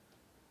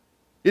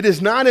 It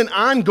is not an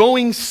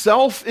ongoing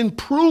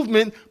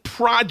self-improvement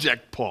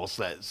project, Paul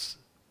says,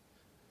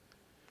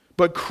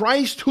 but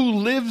Christ who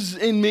lives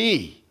in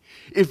me.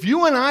 If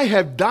you and I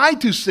have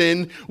died to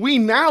sin, we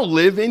now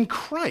live in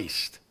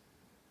Christ.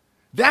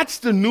 That's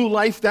the new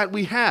life that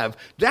we have.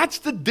 That's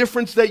the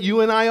difference that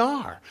you and I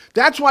are.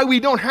 That's why we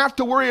don't have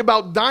to worry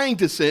about dying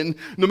to sin,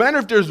 no matter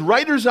if there's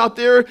writers out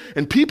there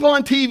and people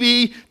on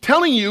TV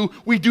telling you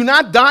we do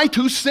not die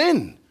to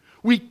sin.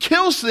 We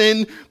kill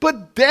sin,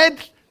 but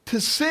dead to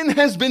sin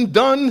has been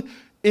done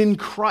in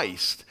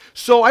Christ.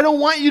 So I don't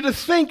want you to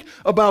think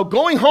about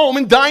going home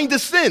and dying to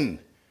sin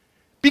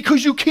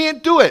because you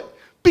can't do it,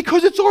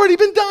 because it's already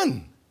been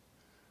done.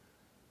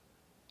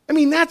 I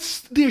mean,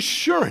 that's the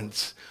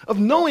assurance of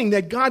knowing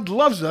that God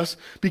loves us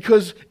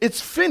because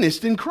it's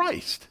finished in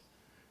Christ.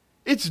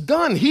 It's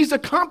done. He's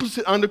accomplished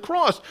it on the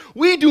cross.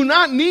 We do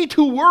not need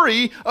to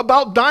worry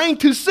about dying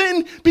to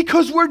sin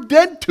because we're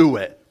dead to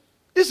it.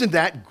 Isn't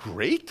that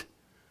great?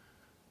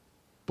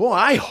 Boy,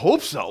 I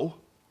hope so.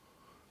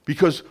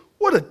 Because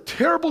what a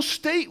terrible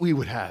state we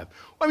would have.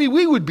 I mean,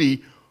 we would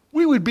be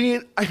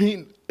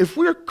if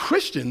we're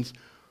Christians,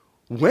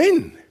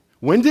 when?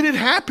 When did it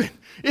happen?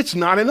 It's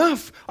not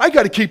enough. I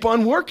got to keep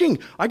on working.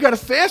 I got to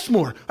fast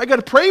more. I got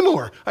to pray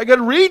more. I got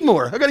to read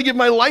more. I got to give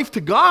my life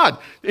to God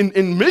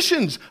in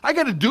missions. I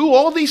got to do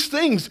all these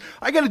things.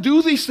 I got to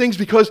do these things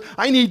because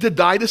I need to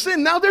die to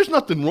sin. Now, there's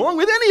nothing wrong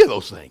with any of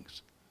those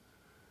things.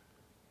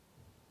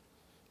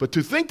 But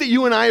to think that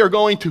you and I are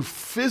going to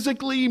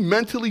physically,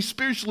 mentally,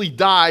 spiritually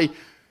die,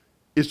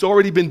 it's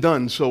already been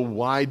done, so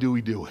why do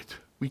we do it?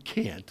 We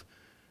can't,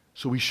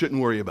 so we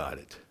shouldn't worry about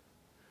it.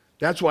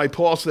 That's why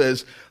Paul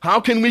says, how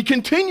can we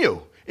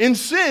continue in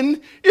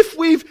sin if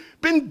we've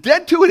been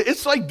dead to it?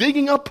 It's like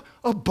digging up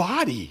a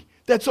body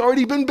that's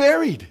already been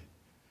buried,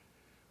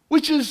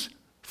 which is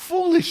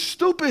foolish,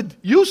 stupid,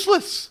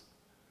 useless.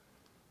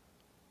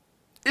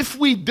 If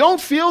we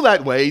don't feel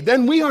that way,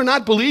 then we are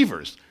not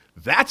believers.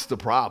 That's the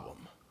problem.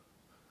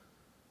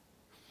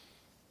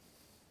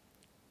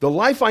 The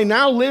life I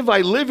now live,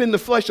 I live in the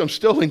flesh. I'm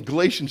still in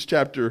Galatians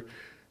chapter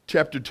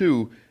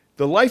 2.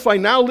 The life I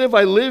now live,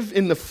 I live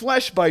in the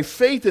flesh by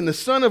faith in the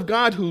Son of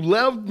God who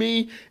loved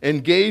me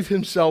and gave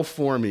himself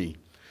for me.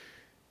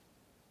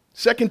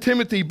 2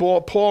 Timothy,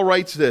 Paul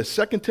writes this,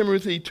 2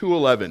 Timothy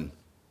 2:11.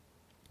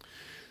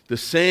 The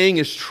saying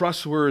is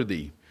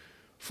trustworthy,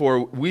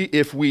 for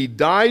if we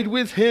died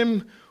with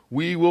him,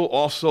 we will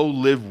also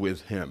live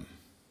with him.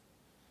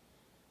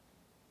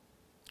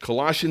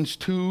 Colossians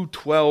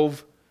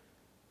 2:12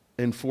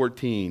 and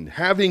 14.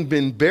 Having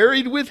been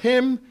buried with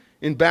him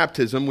in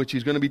baptism, which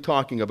he's going to be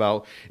talking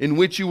about, in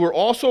which you were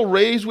also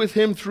raised with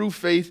him through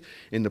faith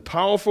in the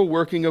powerful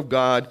working of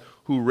God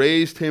who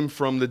raised him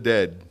from the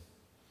dead.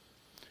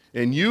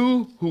 And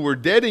you who were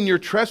dead in your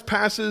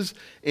trespasses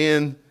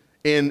and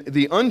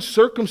the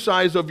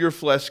uncircumcised of your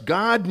flesh,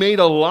 God made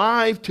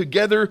alive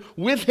together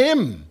with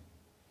him.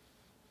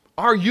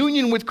 Our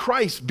union with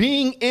Christ,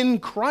 being in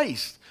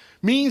Christ,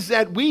 means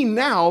that we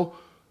now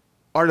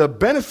are the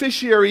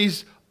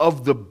beneficiaries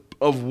of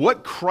of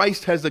what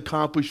Christ has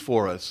accomplished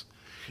for us.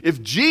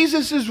 If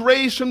Jesus is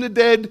raised from the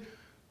dead,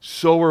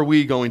 so are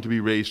we going to be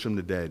raised from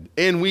the dead.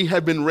 And we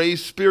have been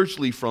raised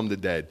spiritually from the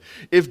dead.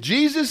 If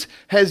Jesus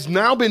has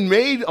now been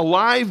made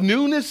alive,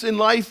 newness in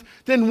life,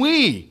 then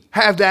we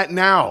have that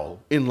now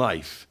in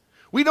life.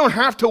 We don't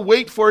have to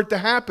wait for it to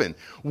happen.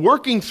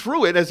 Working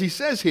through it, as he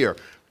says here,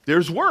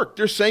 there's work,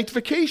 there's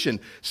sanctification.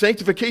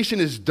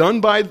 Sanctification is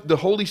done by the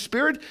Holy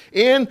Spirit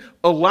and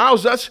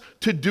allows us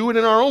to do it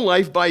in our own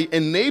life by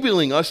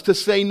enabling us to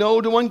say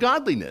no to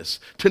ungodliness,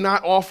 to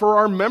not offer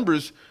our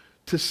members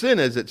to sin,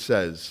 as it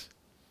says.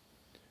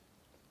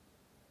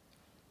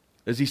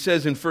 As he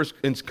says in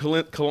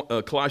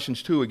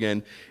Colossians 2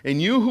 again,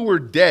 and you who were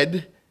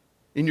dead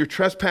in your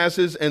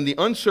trespasses and the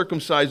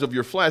uncircumcised of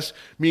your flesh,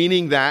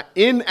 meaning that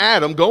in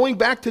Adam, going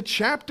back to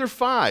chapter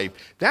 5,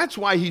 that's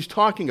why he's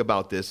talking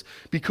about this,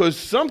 because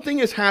something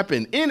has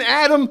happened. In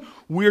Adam,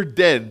 we're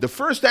dead. The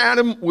first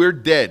Adam, we're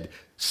dead.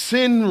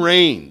 Sin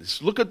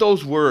reigns. Look at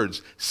those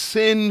words.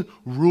 Sin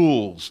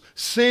rules.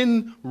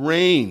 Sin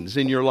reigns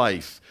in your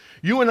life.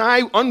 You and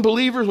I,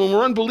 unbelievers, when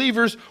we're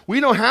unbelievers, we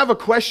don't have a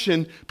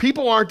question.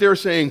 People aren't there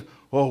saying,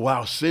 oh,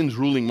 wow, sin's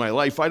ruling my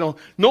life.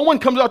 No one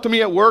comes up to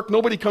me at work.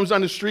 Nobody comes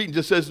on the street and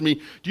just says to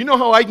me, do you know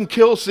how I can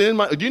kill sin?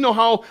 Do you know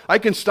how I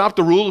can stop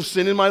the rule of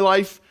sin in my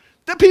life?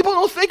 That people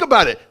don't think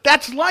about it.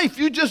 That's life.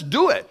 You just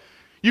do it.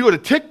 You go to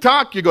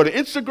TikTok, you go to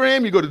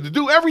Instagram, you go to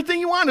do everything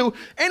you want to.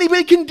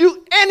 Anybody can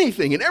do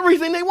anything and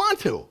everything they want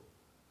to.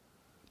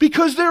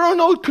 Because there are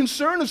no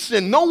concern of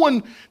sin.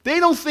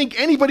 They don't think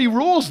anybody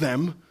rules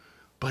them.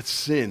 But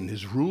sin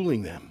is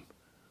ruling them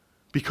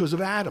because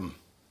of Adam.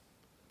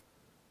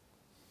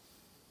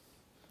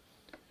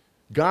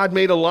 God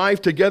made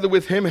alive together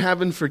with him,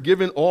 having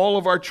forgiven all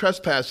of our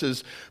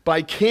trespasses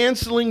by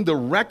canceling the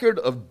record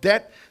of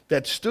debt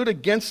that stood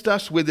against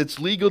us with its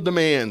legal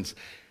demands.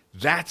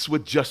 That's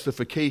what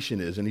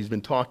justification is, and he's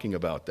been talking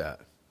about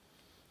that.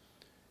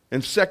 In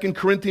 2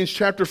 Corinthians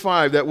chapter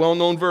 5, that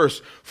well-known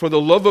verse, for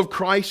the love of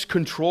Christ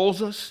controls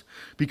us,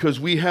 because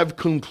we have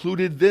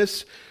concluded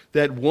this,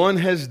 that one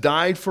has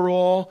died for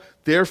all,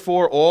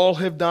 therefore all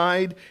have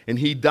died, and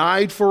he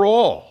died for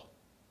all,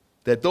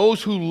 that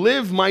those who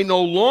live might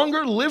no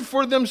longer live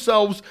for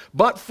themselves,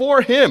 but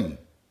for him,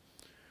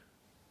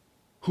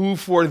 who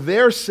for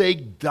their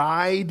sake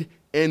died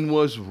and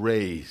was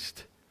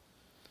raised.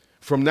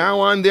 From now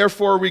on,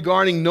 therefore,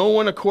 regarding no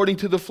one according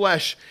to the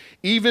flesh,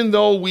 even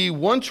though we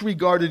once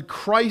regarded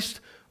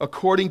Christ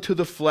according to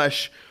the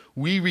flesh,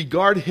 we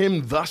regard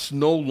him thus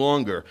no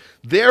longer.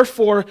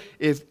 Therefore,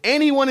 if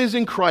anyone is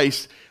in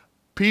Christ,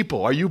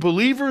 people, are you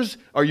believers?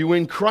 Are you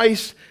in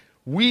Christ?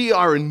 We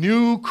are a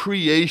new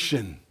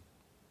creation.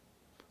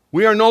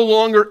 We are no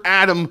longer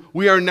Adam.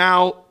 We are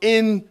now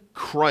in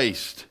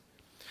Christ.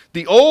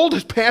 The old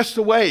has passed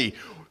away.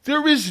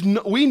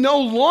 We no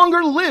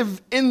longer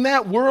live in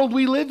that world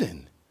we live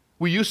in.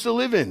 We used to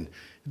live in.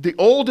 The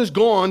old is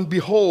gone.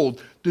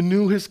 Behold, the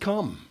new has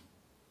come.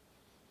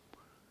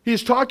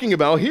 He's talking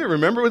about here,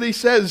 remember what he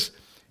says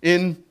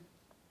in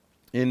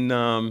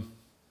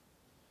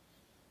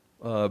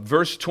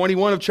verse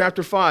 21 of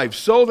chapter 5,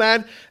 so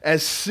that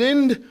as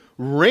sin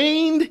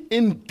reigned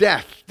in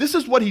death. This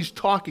is what he's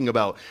talking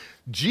about.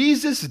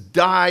 Jesus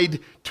died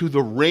to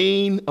the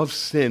reign of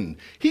sin.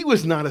 He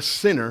was not a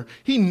sinner.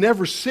 He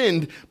never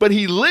sinned, but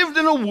he lived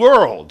in a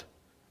world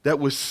that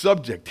was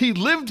subject. He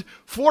lived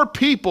for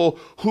people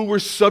who were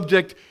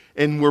subject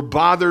and were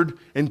bothered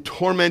and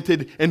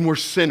tormented and were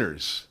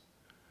sinners.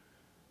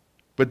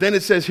 But then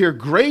it says here,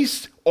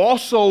 grace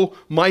also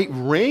might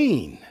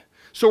reign.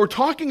 So we're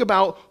talking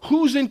about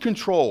who's in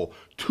control.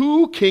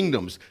 Two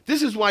kingdoms.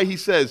 This is why he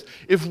says,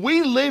 if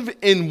we live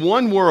in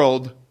one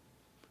world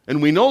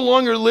and we no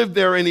longer live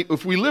there,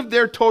 if we live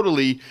there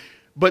totally,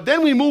 but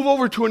then we move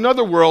over to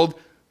another world,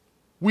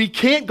 we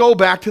can't go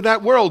back to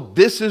that world.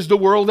 This is the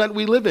world that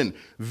we live in.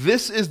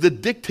 This is the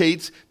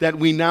dictates that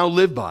we now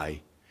live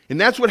by.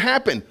 And that's what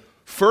happened.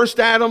 First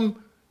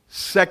Adam,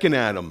 second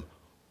Adam.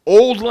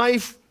 Old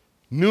life,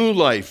 new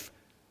life.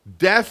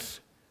 Death,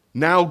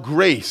 now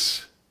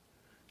grace.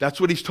 That's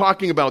what he's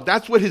talking about.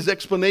 That's what his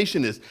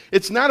explanation is.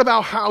 It's not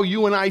about how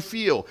you and I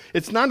feel.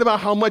 It's not about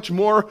how much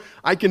more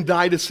I can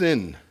die to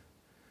sin.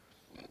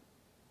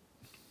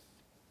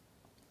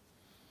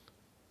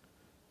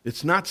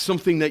 It's not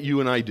something that you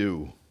and I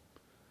do.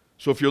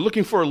 So if you're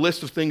looking for a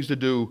list of things to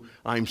do,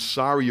 I'm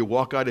sorry you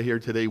walk out of here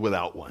today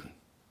without one.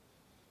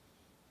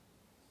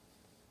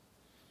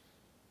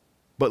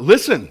 But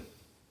listen,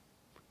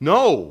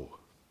 no.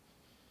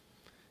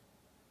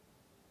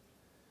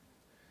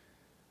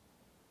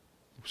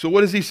 So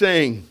what is he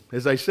saying?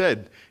 As I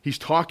said, he's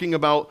talking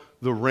about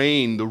the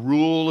reign, the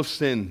rule of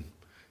sin.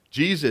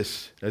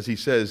 Jesus, as he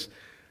says,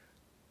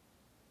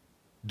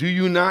 do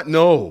you not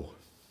know?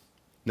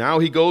 Now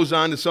he goes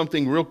on to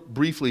something real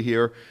briefly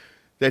here,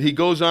 that he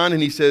goes on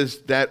and he says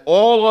that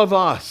all of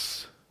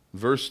us,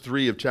 verse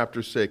 3 of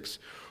chapter 6,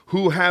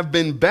 who have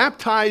been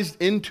baptized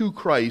into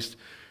Christ,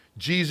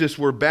 Jesus,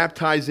 were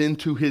baptized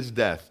into his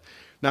death.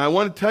 Now I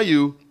want to tell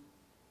you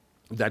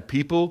that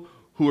people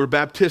who are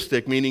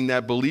Baptistic, meaning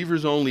that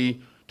believers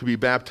only to be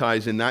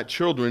baptized and not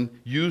children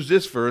use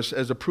this verse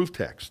as a proof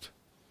text.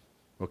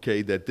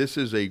 Okay, that this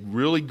is a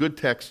really good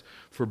text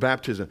for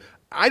baptism.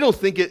 I don't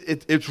think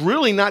it's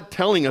really not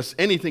telling us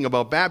anything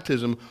about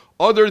baptism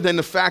other than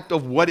the fact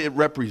of what it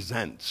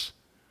represents.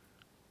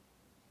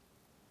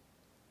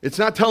 It's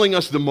not telling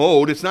us the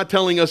mode. It's not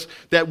telling us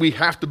that we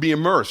have to be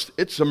immersed.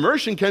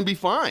 Immersion can be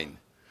fine.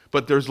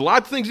 But there's a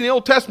lot of things in the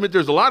Old Testament.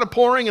 There's a lot of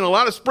pouring and a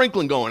lot of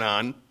sprinkling going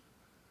on.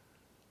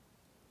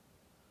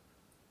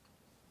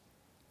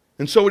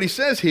 And so what he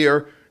says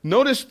here,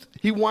 notice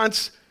he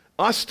wants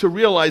us to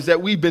realize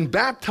that we've been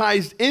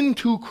baptized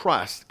into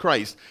Christ.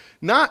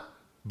 Not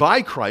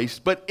by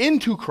Christ, but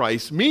into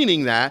Christ,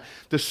 meaning that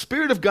the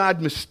Spirit of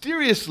God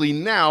mysteriously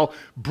now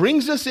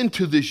brings us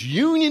into this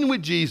union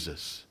with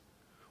Jesus.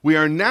 We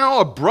are now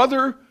a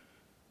brother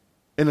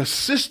and a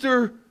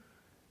sister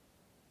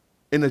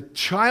and a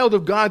child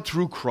of God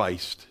through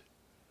Christ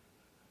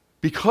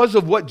because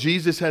of what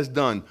Jesus has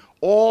done,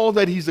 all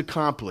that he's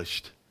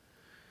accomplished.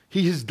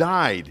 He has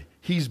died.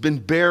 He's been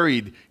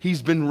buried.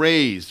 He's been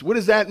raised. What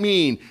does that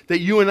mean?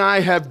 That you and I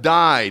have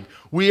died.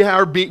 We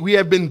have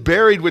been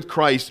buried with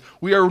Christ.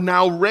 We are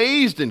now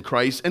raised in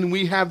Christ, and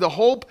we have the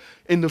hope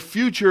in the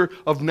future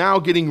of now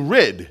getting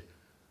rid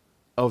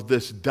of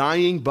this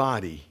dying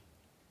body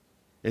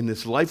and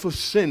this life of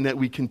sin that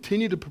we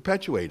continue to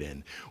perpetuate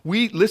in.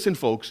 Listen,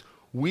 folks,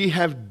 we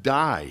have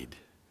died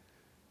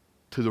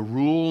to the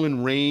rule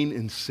and reign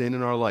in sin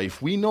in our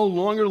life. We no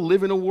longer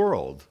live in a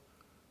world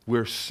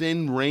where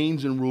sin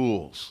reigns and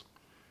rules.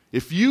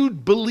 If you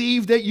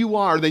believe that you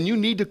are, then you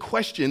need to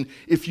question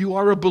if you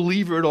are a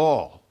believer at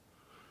all.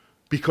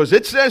 Because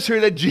it says here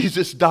that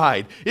Jesus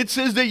died. It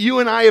says that you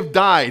and I have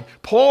died.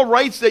 Paul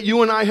writes that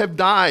you and I have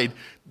died.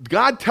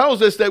 God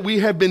tells us that we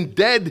have been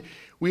dead.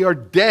 We are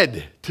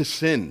dead to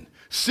sin.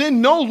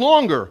 Sin no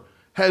longer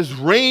has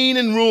reign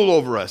and rule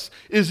over us.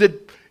 Is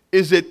it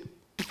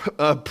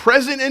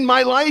present in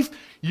my life?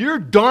 You're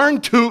darn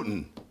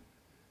tootin'.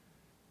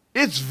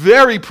 It's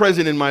very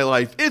present in my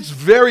life. It's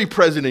very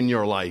present in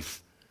your life.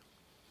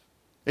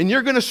 And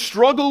you're going to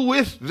struggle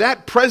with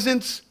that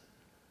presence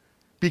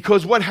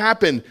because what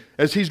happened,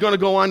 as he's going to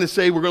go on to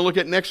say, we're going to look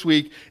at next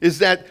week, is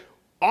that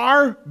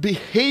our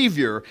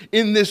behavior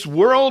in this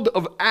world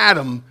of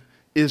Adam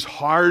is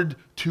hard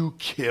to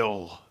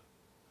kill.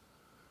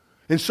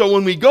 And so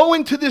when we go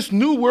into this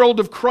new world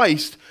of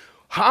Christ,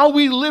 how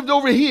we lived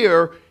over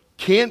here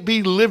can't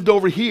be lived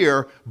over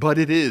here, but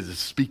it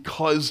is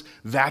because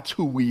that's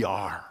who we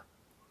are.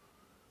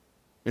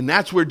 And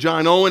that's where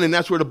John Owen and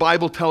that's where the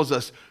Bible tells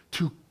us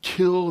to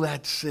kill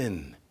that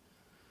sin,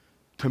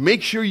 to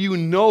make sure you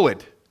know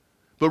it,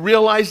 but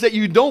realize that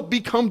you don't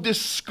become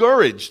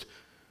discouraged,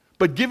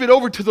 but give it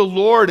over to the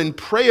Lord and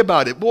pray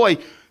about it. Boy,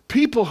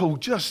 people who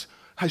just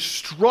have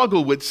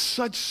struggled with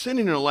such sin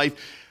in their life,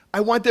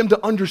 I want them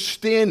to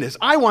understand this.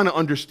 I want to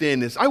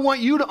understand this. I want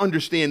you to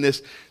understand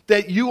this,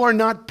 that you are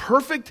not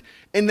perfect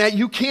and that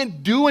you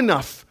can't do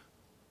enough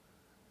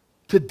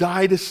to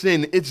die to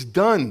sin. It's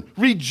done.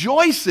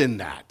 Rejoice in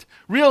that.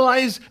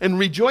 Realize and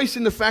rejoice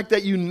in the fact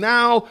that you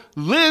now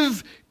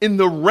live in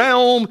the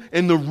realm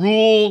and the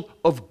rule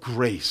of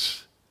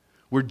grace,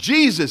 where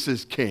Jesus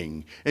is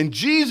King and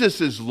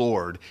Jesus is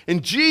Lord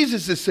and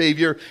Jesus is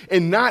Savior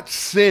and not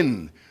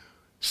sin.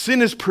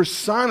 Sin is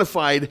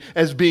personified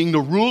as being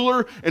the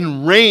ruler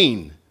and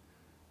reign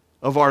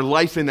of our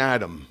life in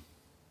Adam.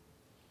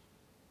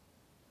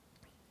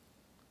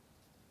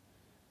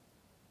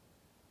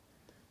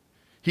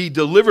 He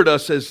delivered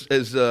us, as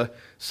 2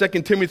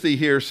 Timothy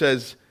here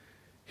says,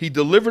 he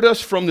delivered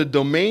us from the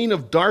domain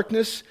of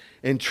darkness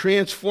and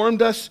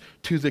transformed us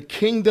to the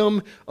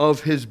kingdom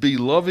of his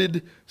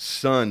beloved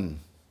Son.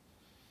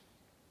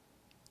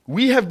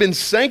 We have been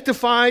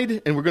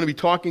sanctified, and we're going to be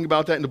talking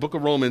about that in the book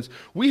of Romans.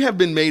 We have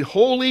been made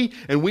holy,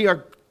 and we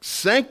are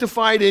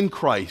sanctified in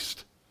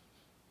Christ.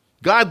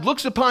 God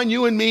looks upon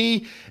you and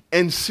me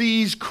and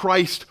sees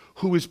Christ,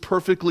 who is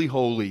perfectly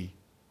holy.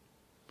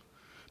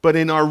 But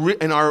in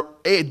our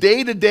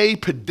day-to-day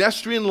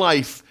pedestrian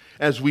life,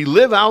 as we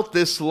live out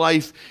this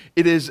life,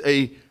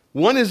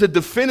 one is a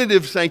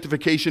definitive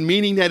sanctification,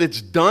 meaning that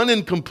it's done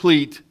and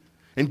complete.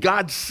 And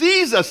God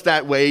sees us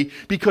that way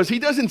because he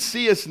doesn't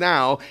see us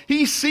now.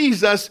 He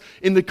sees us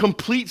in the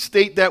complete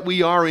state that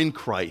we are in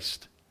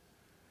Christ.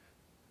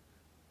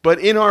 But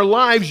in our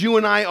lives, you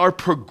and I are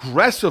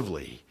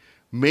progressively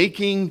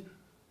making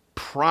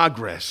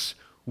progress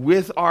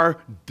with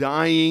our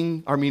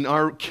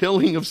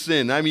killing of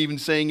sin. I'm even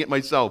saying it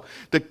myself.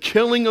 The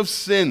killing of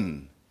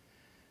sin.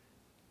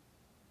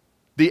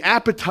 The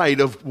appetite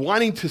of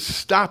wanting to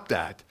stop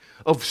that,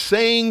 of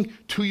saying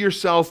to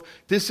yourself,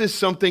 this is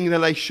something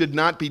that I should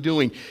not be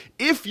doing.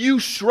 If you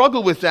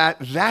struggle with that,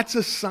 that's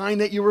a sign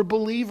that you're a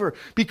believer.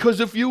 Because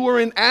if you were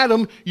in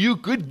Adam, you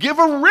could give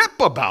a rip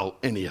about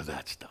any of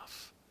that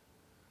stuff.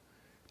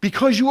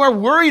 Because you are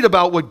worried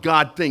about what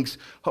God thinks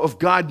of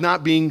God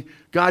not being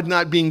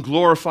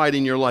glorified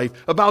in your life,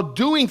 about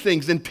doing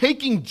things and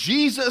taking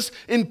Jesus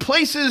in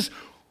places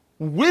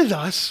with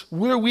us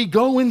where we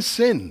go and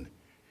sin.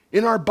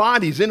 in our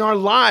bodies, in our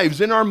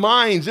lives, in our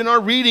minds, in our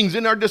readings,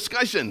 in our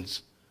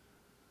discussions.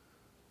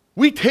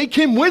 We take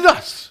him with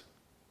us.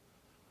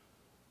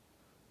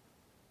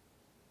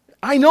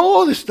 I know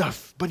all this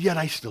stuff, but yet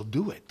I still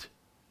do it.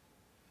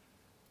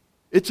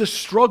 It's a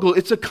struggle.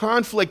 It's a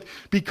conflict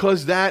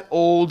because that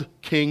old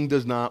king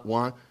does not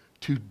want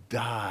to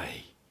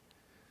die.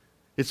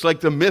 It's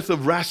like the myth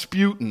of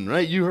Rasputin,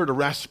 right? You heard of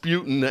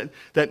Rasputin,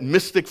 that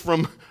mystic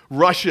from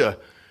Russia.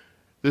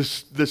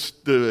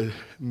 The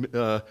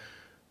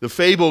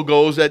fable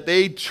goes that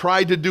they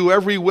tried to do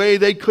every way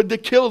they could to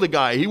kill the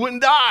guy. He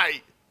wouldn't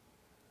die.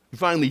 He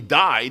finally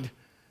died.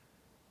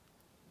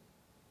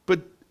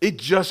 But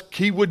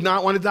he would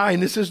not want to die.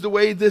 And this is the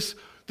way this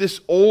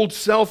old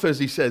self, as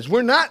he says.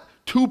 We're not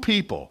two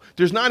people.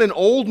 There's not an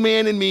old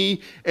man in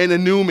me and a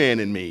new man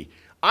in me.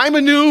 I'm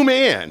a new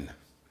man.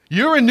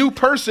 You're a new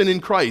person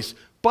in Christ.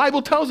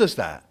 Bible tells us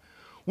that.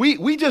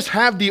 We just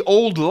have the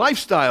old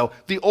lifestyle,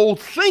 the old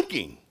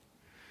thinking.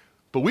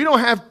 But we don't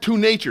have two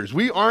natures.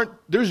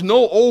 There's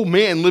no old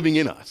man living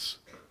in us.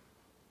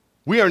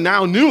 We are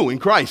now new in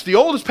Christ. The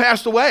old has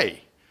passed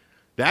away.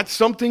 That's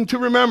something to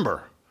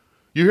remember.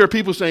 You hear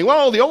people saying,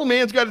 well, the old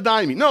man's got to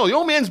die in me. No, the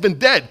old man's been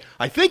dead.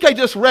 I think I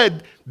just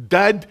read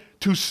dead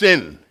to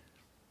sin.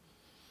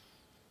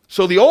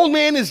 So the old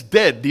man is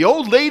dead. The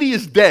old lady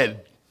is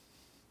dead.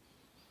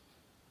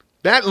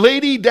 That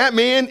lady, that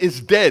man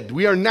is dead.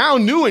 We are now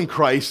new in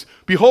Christ.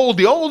 Behold,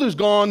 the old is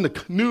gone,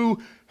 the new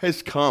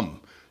has come.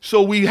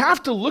 So we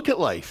have to look at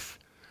life.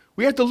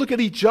 We have to look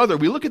at each other.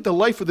 We look at the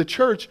life of the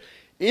church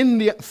in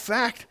the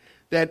fact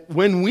that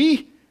when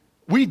we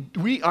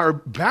are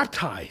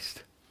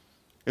baptized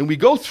and we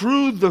go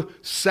through the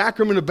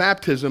sacrament of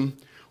baptism,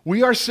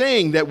 we are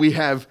saying that we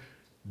have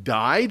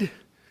died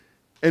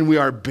and we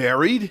are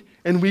buried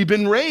and we've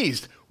been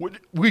raised.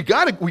 We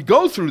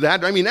go through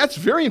that. I mean, that's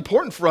very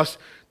important for us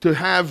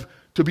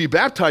to be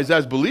baptized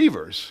as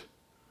believers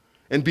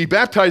and be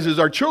baptized as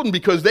our children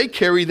because they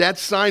carry that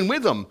sign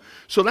with them.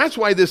 So that's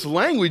why this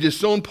language is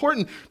so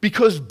important,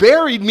 because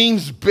buried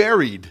means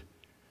buried.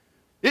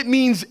 It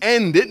means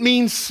end. It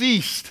means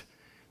ceased.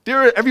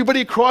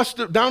 Everybody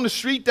down the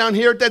street down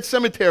here at that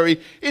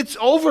cemetery, it's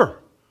over.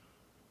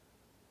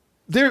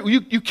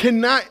 You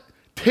cannot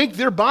take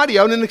their body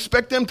out and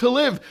expect them to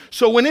live.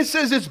 So when it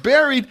says it's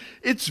buried.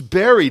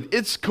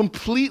 It's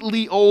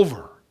completely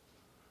over.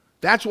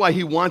 That's why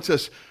he wants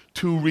us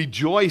to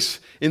rejoice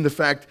in the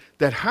fact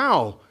that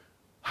how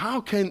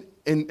can,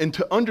 and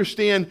to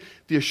understand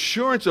the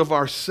assurance of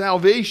our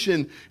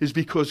salvation is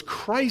because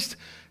Christ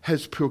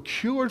has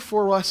procured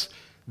for us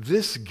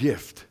this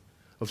gift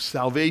of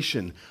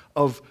salvation,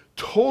 of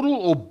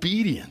total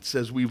obedience,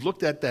 as we've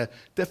looked at the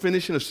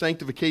definition of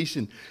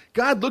sanctification.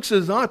 God looks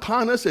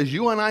upon us as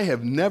you and I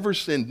have never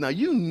sinned. Now,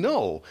 you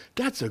know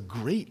that's a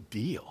great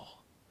deal.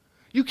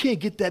 You can't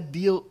get that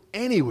deal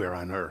anywhere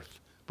on earth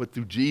but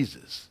through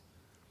Jesus.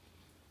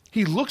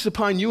 He looks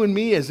upon you and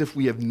me as if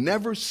we have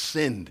never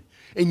sinned,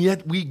 and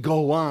yet we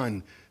go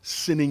on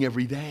sinning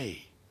every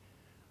day.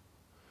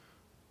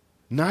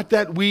 Not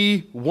that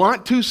we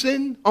want to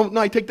sin. Oh,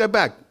 no, I take that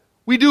back.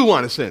 We do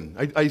want to sin.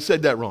 I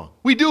said that wrong.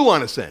 We do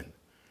want to sin.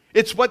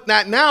 It's what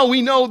that now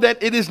we know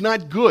that it is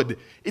not good.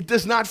 It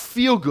does not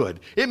feel good.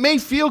 It may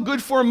feel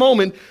good for a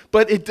moment,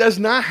 but it does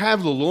not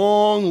have the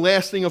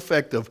long-lasting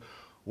effect of,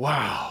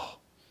 wow,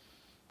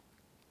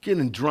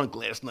 getting drunk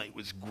last night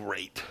was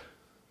great.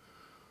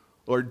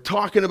 Or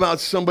talking about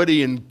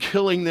somebody and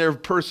killing their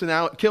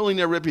personality, killing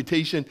their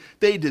reputation,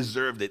 they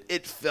deserved it.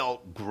 It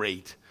felt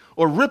great.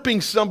 Or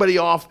ripping somebody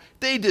off,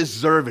 they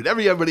deserve it.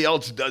 Everybody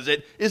else does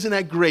it. Isn't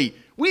that great?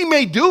 We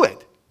may do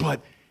it,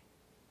 but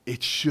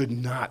it should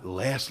not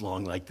last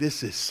long. Like,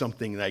 this is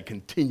something that I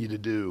continue to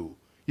do.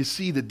 You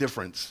see the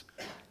difference?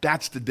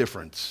 That's the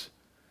difference.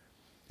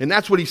 And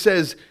that's what he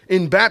says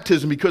in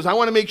baptism, because I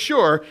want to make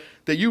sure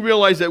that you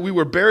realize that we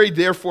were buried,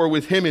 therefore,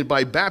 with him and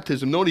by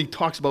baptism. Note he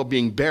talks about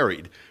being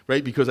buried,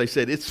 right? Because I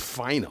said it's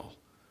final.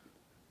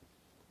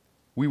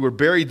 We were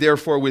buried,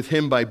 therefore, with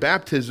him by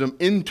baptism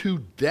into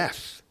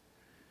death,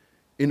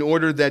 in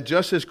order that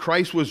just as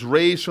Christ was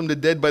raised from the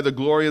dead by the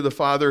glory of the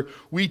Father,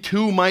 we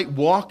too might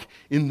walk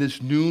in this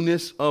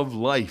newness of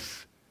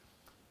life.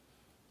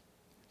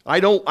 I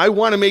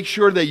want to make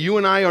sure that you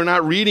and I are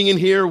not reading in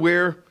here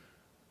where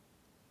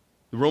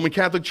the Roman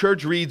Catholic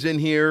Church reads in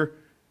here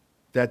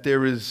that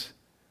there's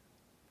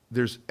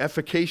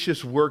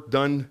efficacious work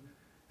done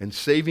and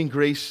saving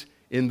grace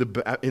in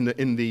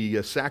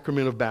the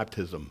sacrament of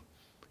baptism.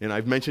 And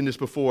I've mentioned this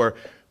before,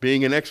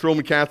 being an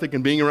ex-Roman Catholic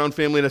and being around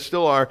family that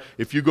still are,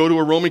 if you go to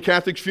a Roman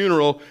Catholic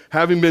funeral,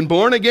 having been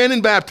born again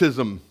in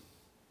baptism,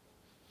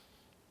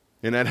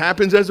 and that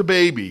happens as a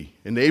baby,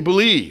 and they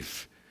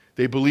believe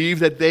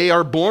that they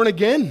are born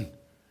again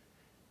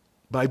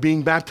by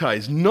being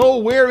baptized.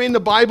 Nowhere in the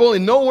Bible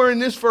and nowhere in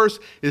this verse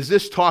is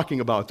this talking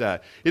about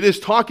that. It is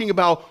talking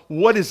about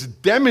what is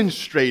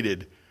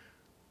demonstrated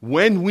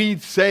when we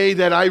say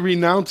that I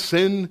renounce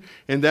sin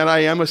and that I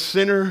am a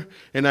sinner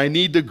and I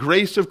need the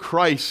grace of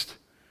Christ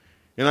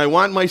and I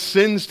want my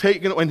sins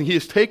taken, and he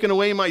has taken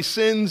away my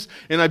sins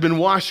and I've been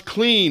washed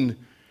clean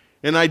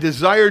and I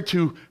desire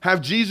to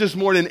have Jesus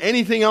more than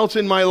anything else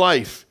in my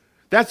life.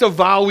 That's a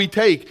vow we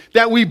take,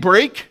 that we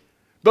break,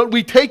 but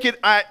we take it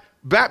at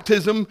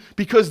baptism,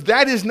 because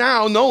that is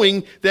now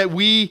knowing that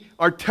we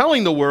are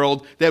telling the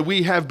world that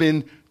we have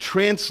been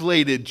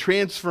translated,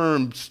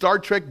 transformed, Star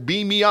Trek,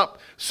 beam me up,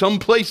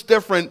 someplace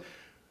different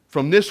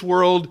from this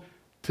world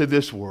to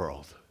this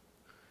world.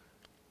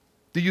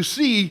 Do you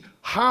see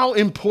how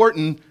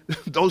important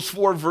those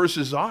 4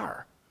 verses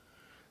are?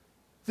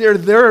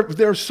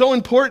 They're so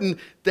important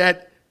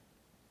that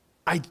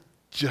I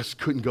just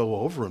couldn't go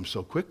over them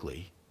so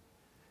quickly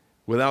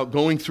without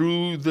going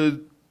through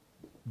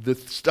the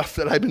stuff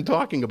that I've been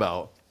talking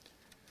about.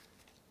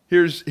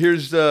 Here's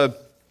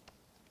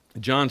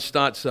John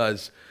Stott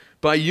says,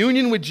 by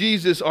union with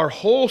Jesus, our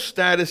whole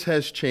status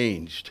has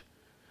changed.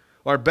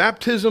 Our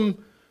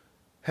baptism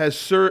has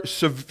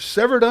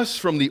severed us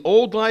from the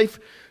old life,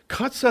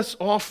 cuts us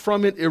off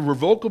from it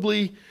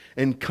irrevocably,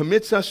 and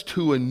commits us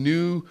to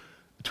new.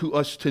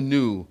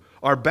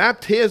 Our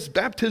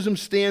baptism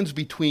stands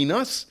between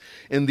us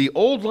and the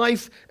old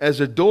life as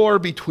a door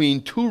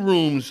between 2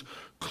 rooms,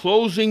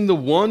 closing the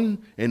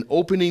one and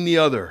opening the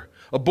other.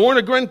 A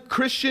born-again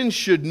Christian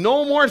should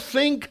no more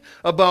think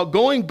about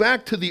going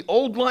back to the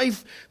old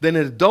life than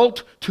an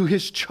adult to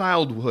his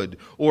childhood,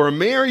 or a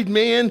married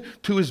man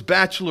to his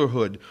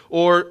bachelorhood,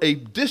 or a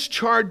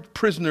discharged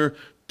prisoner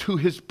to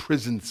his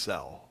prison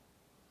cell.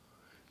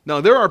 Now,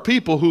 there are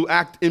people who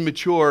act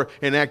immature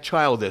and act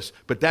childish,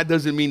 but that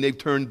doesn't mean they've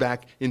turned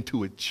back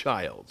into a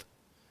child.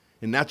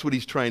 And that's what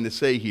he's trying to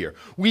say here.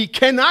 We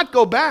cannot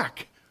go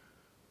back.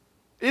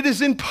 It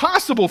is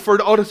impossible for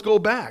us to go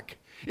back.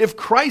 If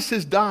Christ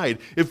has died,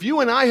 if you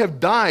and I have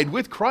died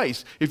with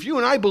Christ, if you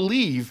and I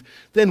believe,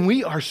 then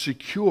we are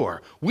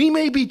secure. We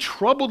may be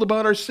troubled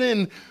about our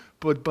sin,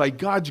 but by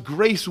God's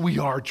grace, we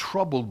are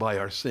troubled by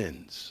our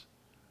sins.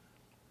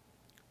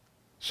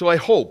 So I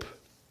hope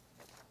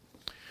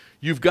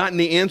you've gotten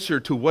the answer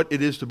to what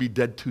it is to be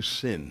dead to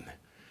sin,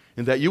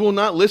 and that you will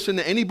not listen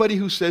to anybody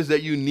who says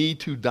that you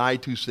need to die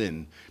to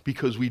sin,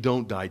 because we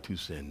don't die to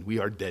sin. We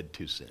are dead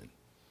to sin.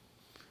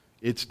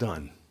 It's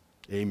done.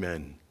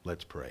 Amen.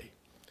 Let's pray.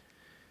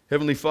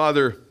 Heavenly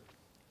Father,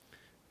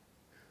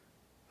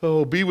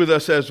 be with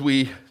us as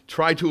we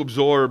try to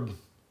absorb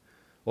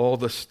all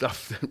the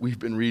stuff that we've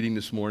been reading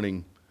this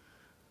morning.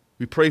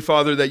 We pray,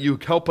 Father, that you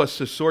help us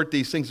to sort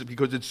these things,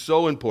 because it's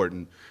so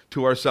important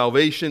to our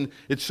salvation.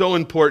 It's so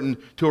important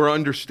to our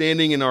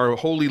understanding and our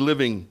holy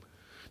living.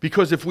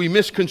 Because if we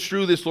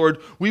misconstrue this, Lord,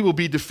 we will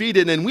be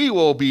defeated, and we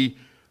will be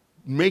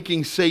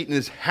making Satan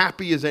as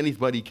happy as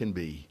anybody can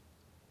be.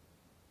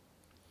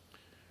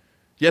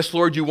 Yes,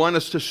 Lord, you want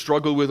us to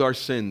struggle with our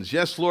sins.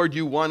 Yes, Lord,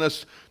 you want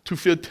us to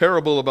feel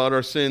terrible about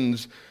our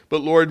sins.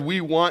 But Lord,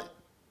 we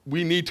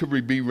need to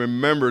be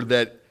remembered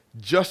that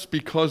just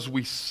because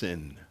we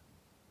sin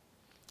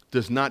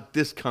does not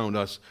discount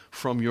us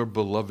from your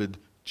beloved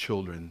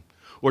children,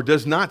 or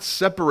does not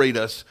separate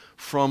us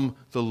from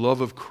the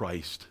love of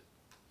Christ.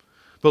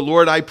 But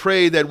Lord, I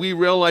pray that we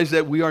realize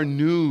that we are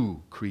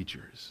new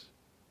creatures,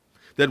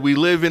 that we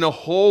live in a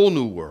whole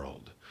new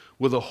world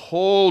with a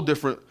whole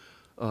different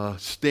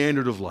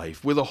standard of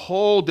life, with a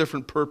whole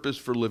different purpose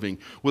for living,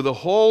 with a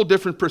whole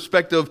different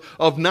perspective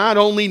of not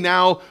only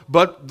now,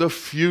 but the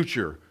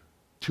future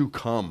to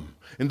come.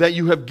 And that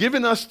you have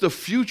given us the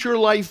future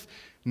life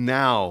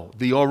now,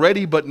 the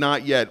already but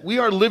not yet. We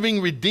are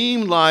living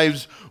redeemed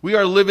lives. We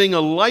are living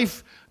a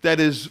life that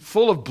is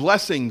full of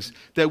blessings,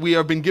 that we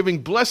have been giving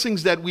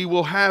blessings that we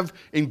will have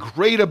in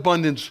great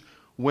abundance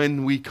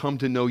when we come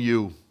to know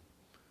you.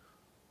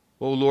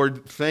 Oh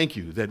Lord, thank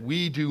you that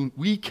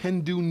we can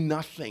do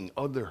nothing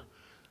other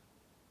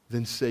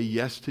than say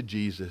yes to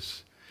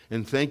Jesus.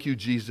 And thank you,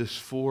 Jesus,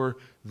 for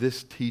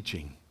this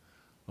teaching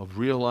of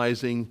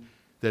realizing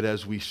that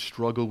as we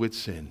struggle with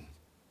sin,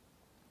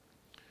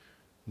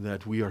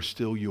 that we are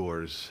still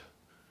yours,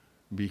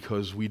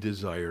 because we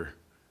desire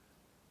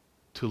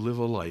to live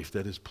a life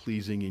that is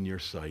pleasing in your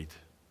sight.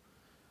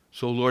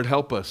 So Lord,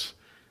 help us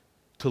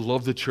to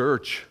love the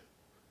church,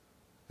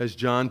 as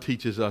John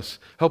teaches us.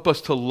 Help us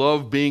to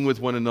love being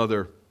with one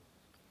another.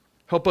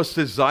 Help us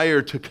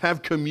desire to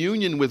have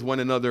communion with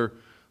one another,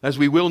 as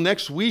we will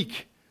next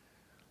week.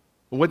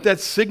 What that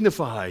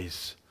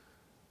signifies,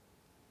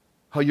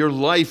 how your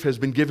life has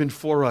been given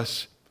for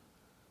us,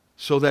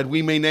 so that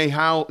we may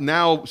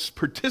now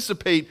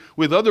participate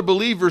with other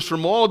believers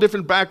from all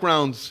different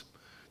backgrounds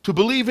to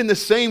believe in the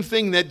same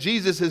thing, that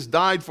Jesus has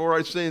died for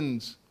our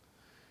sins,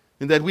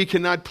 and that we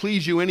cannot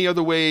please you any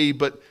other way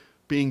but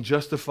being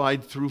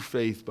justified through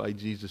faith by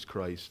Jesus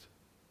Christ.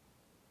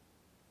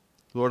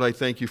 Lord, I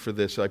thank you for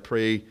this. I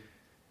pray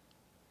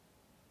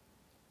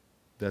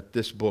that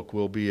this book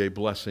will be a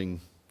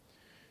blessing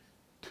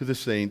to the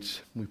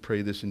saints. We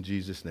pray this in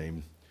Jesus'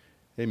 name.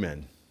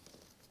 Amen.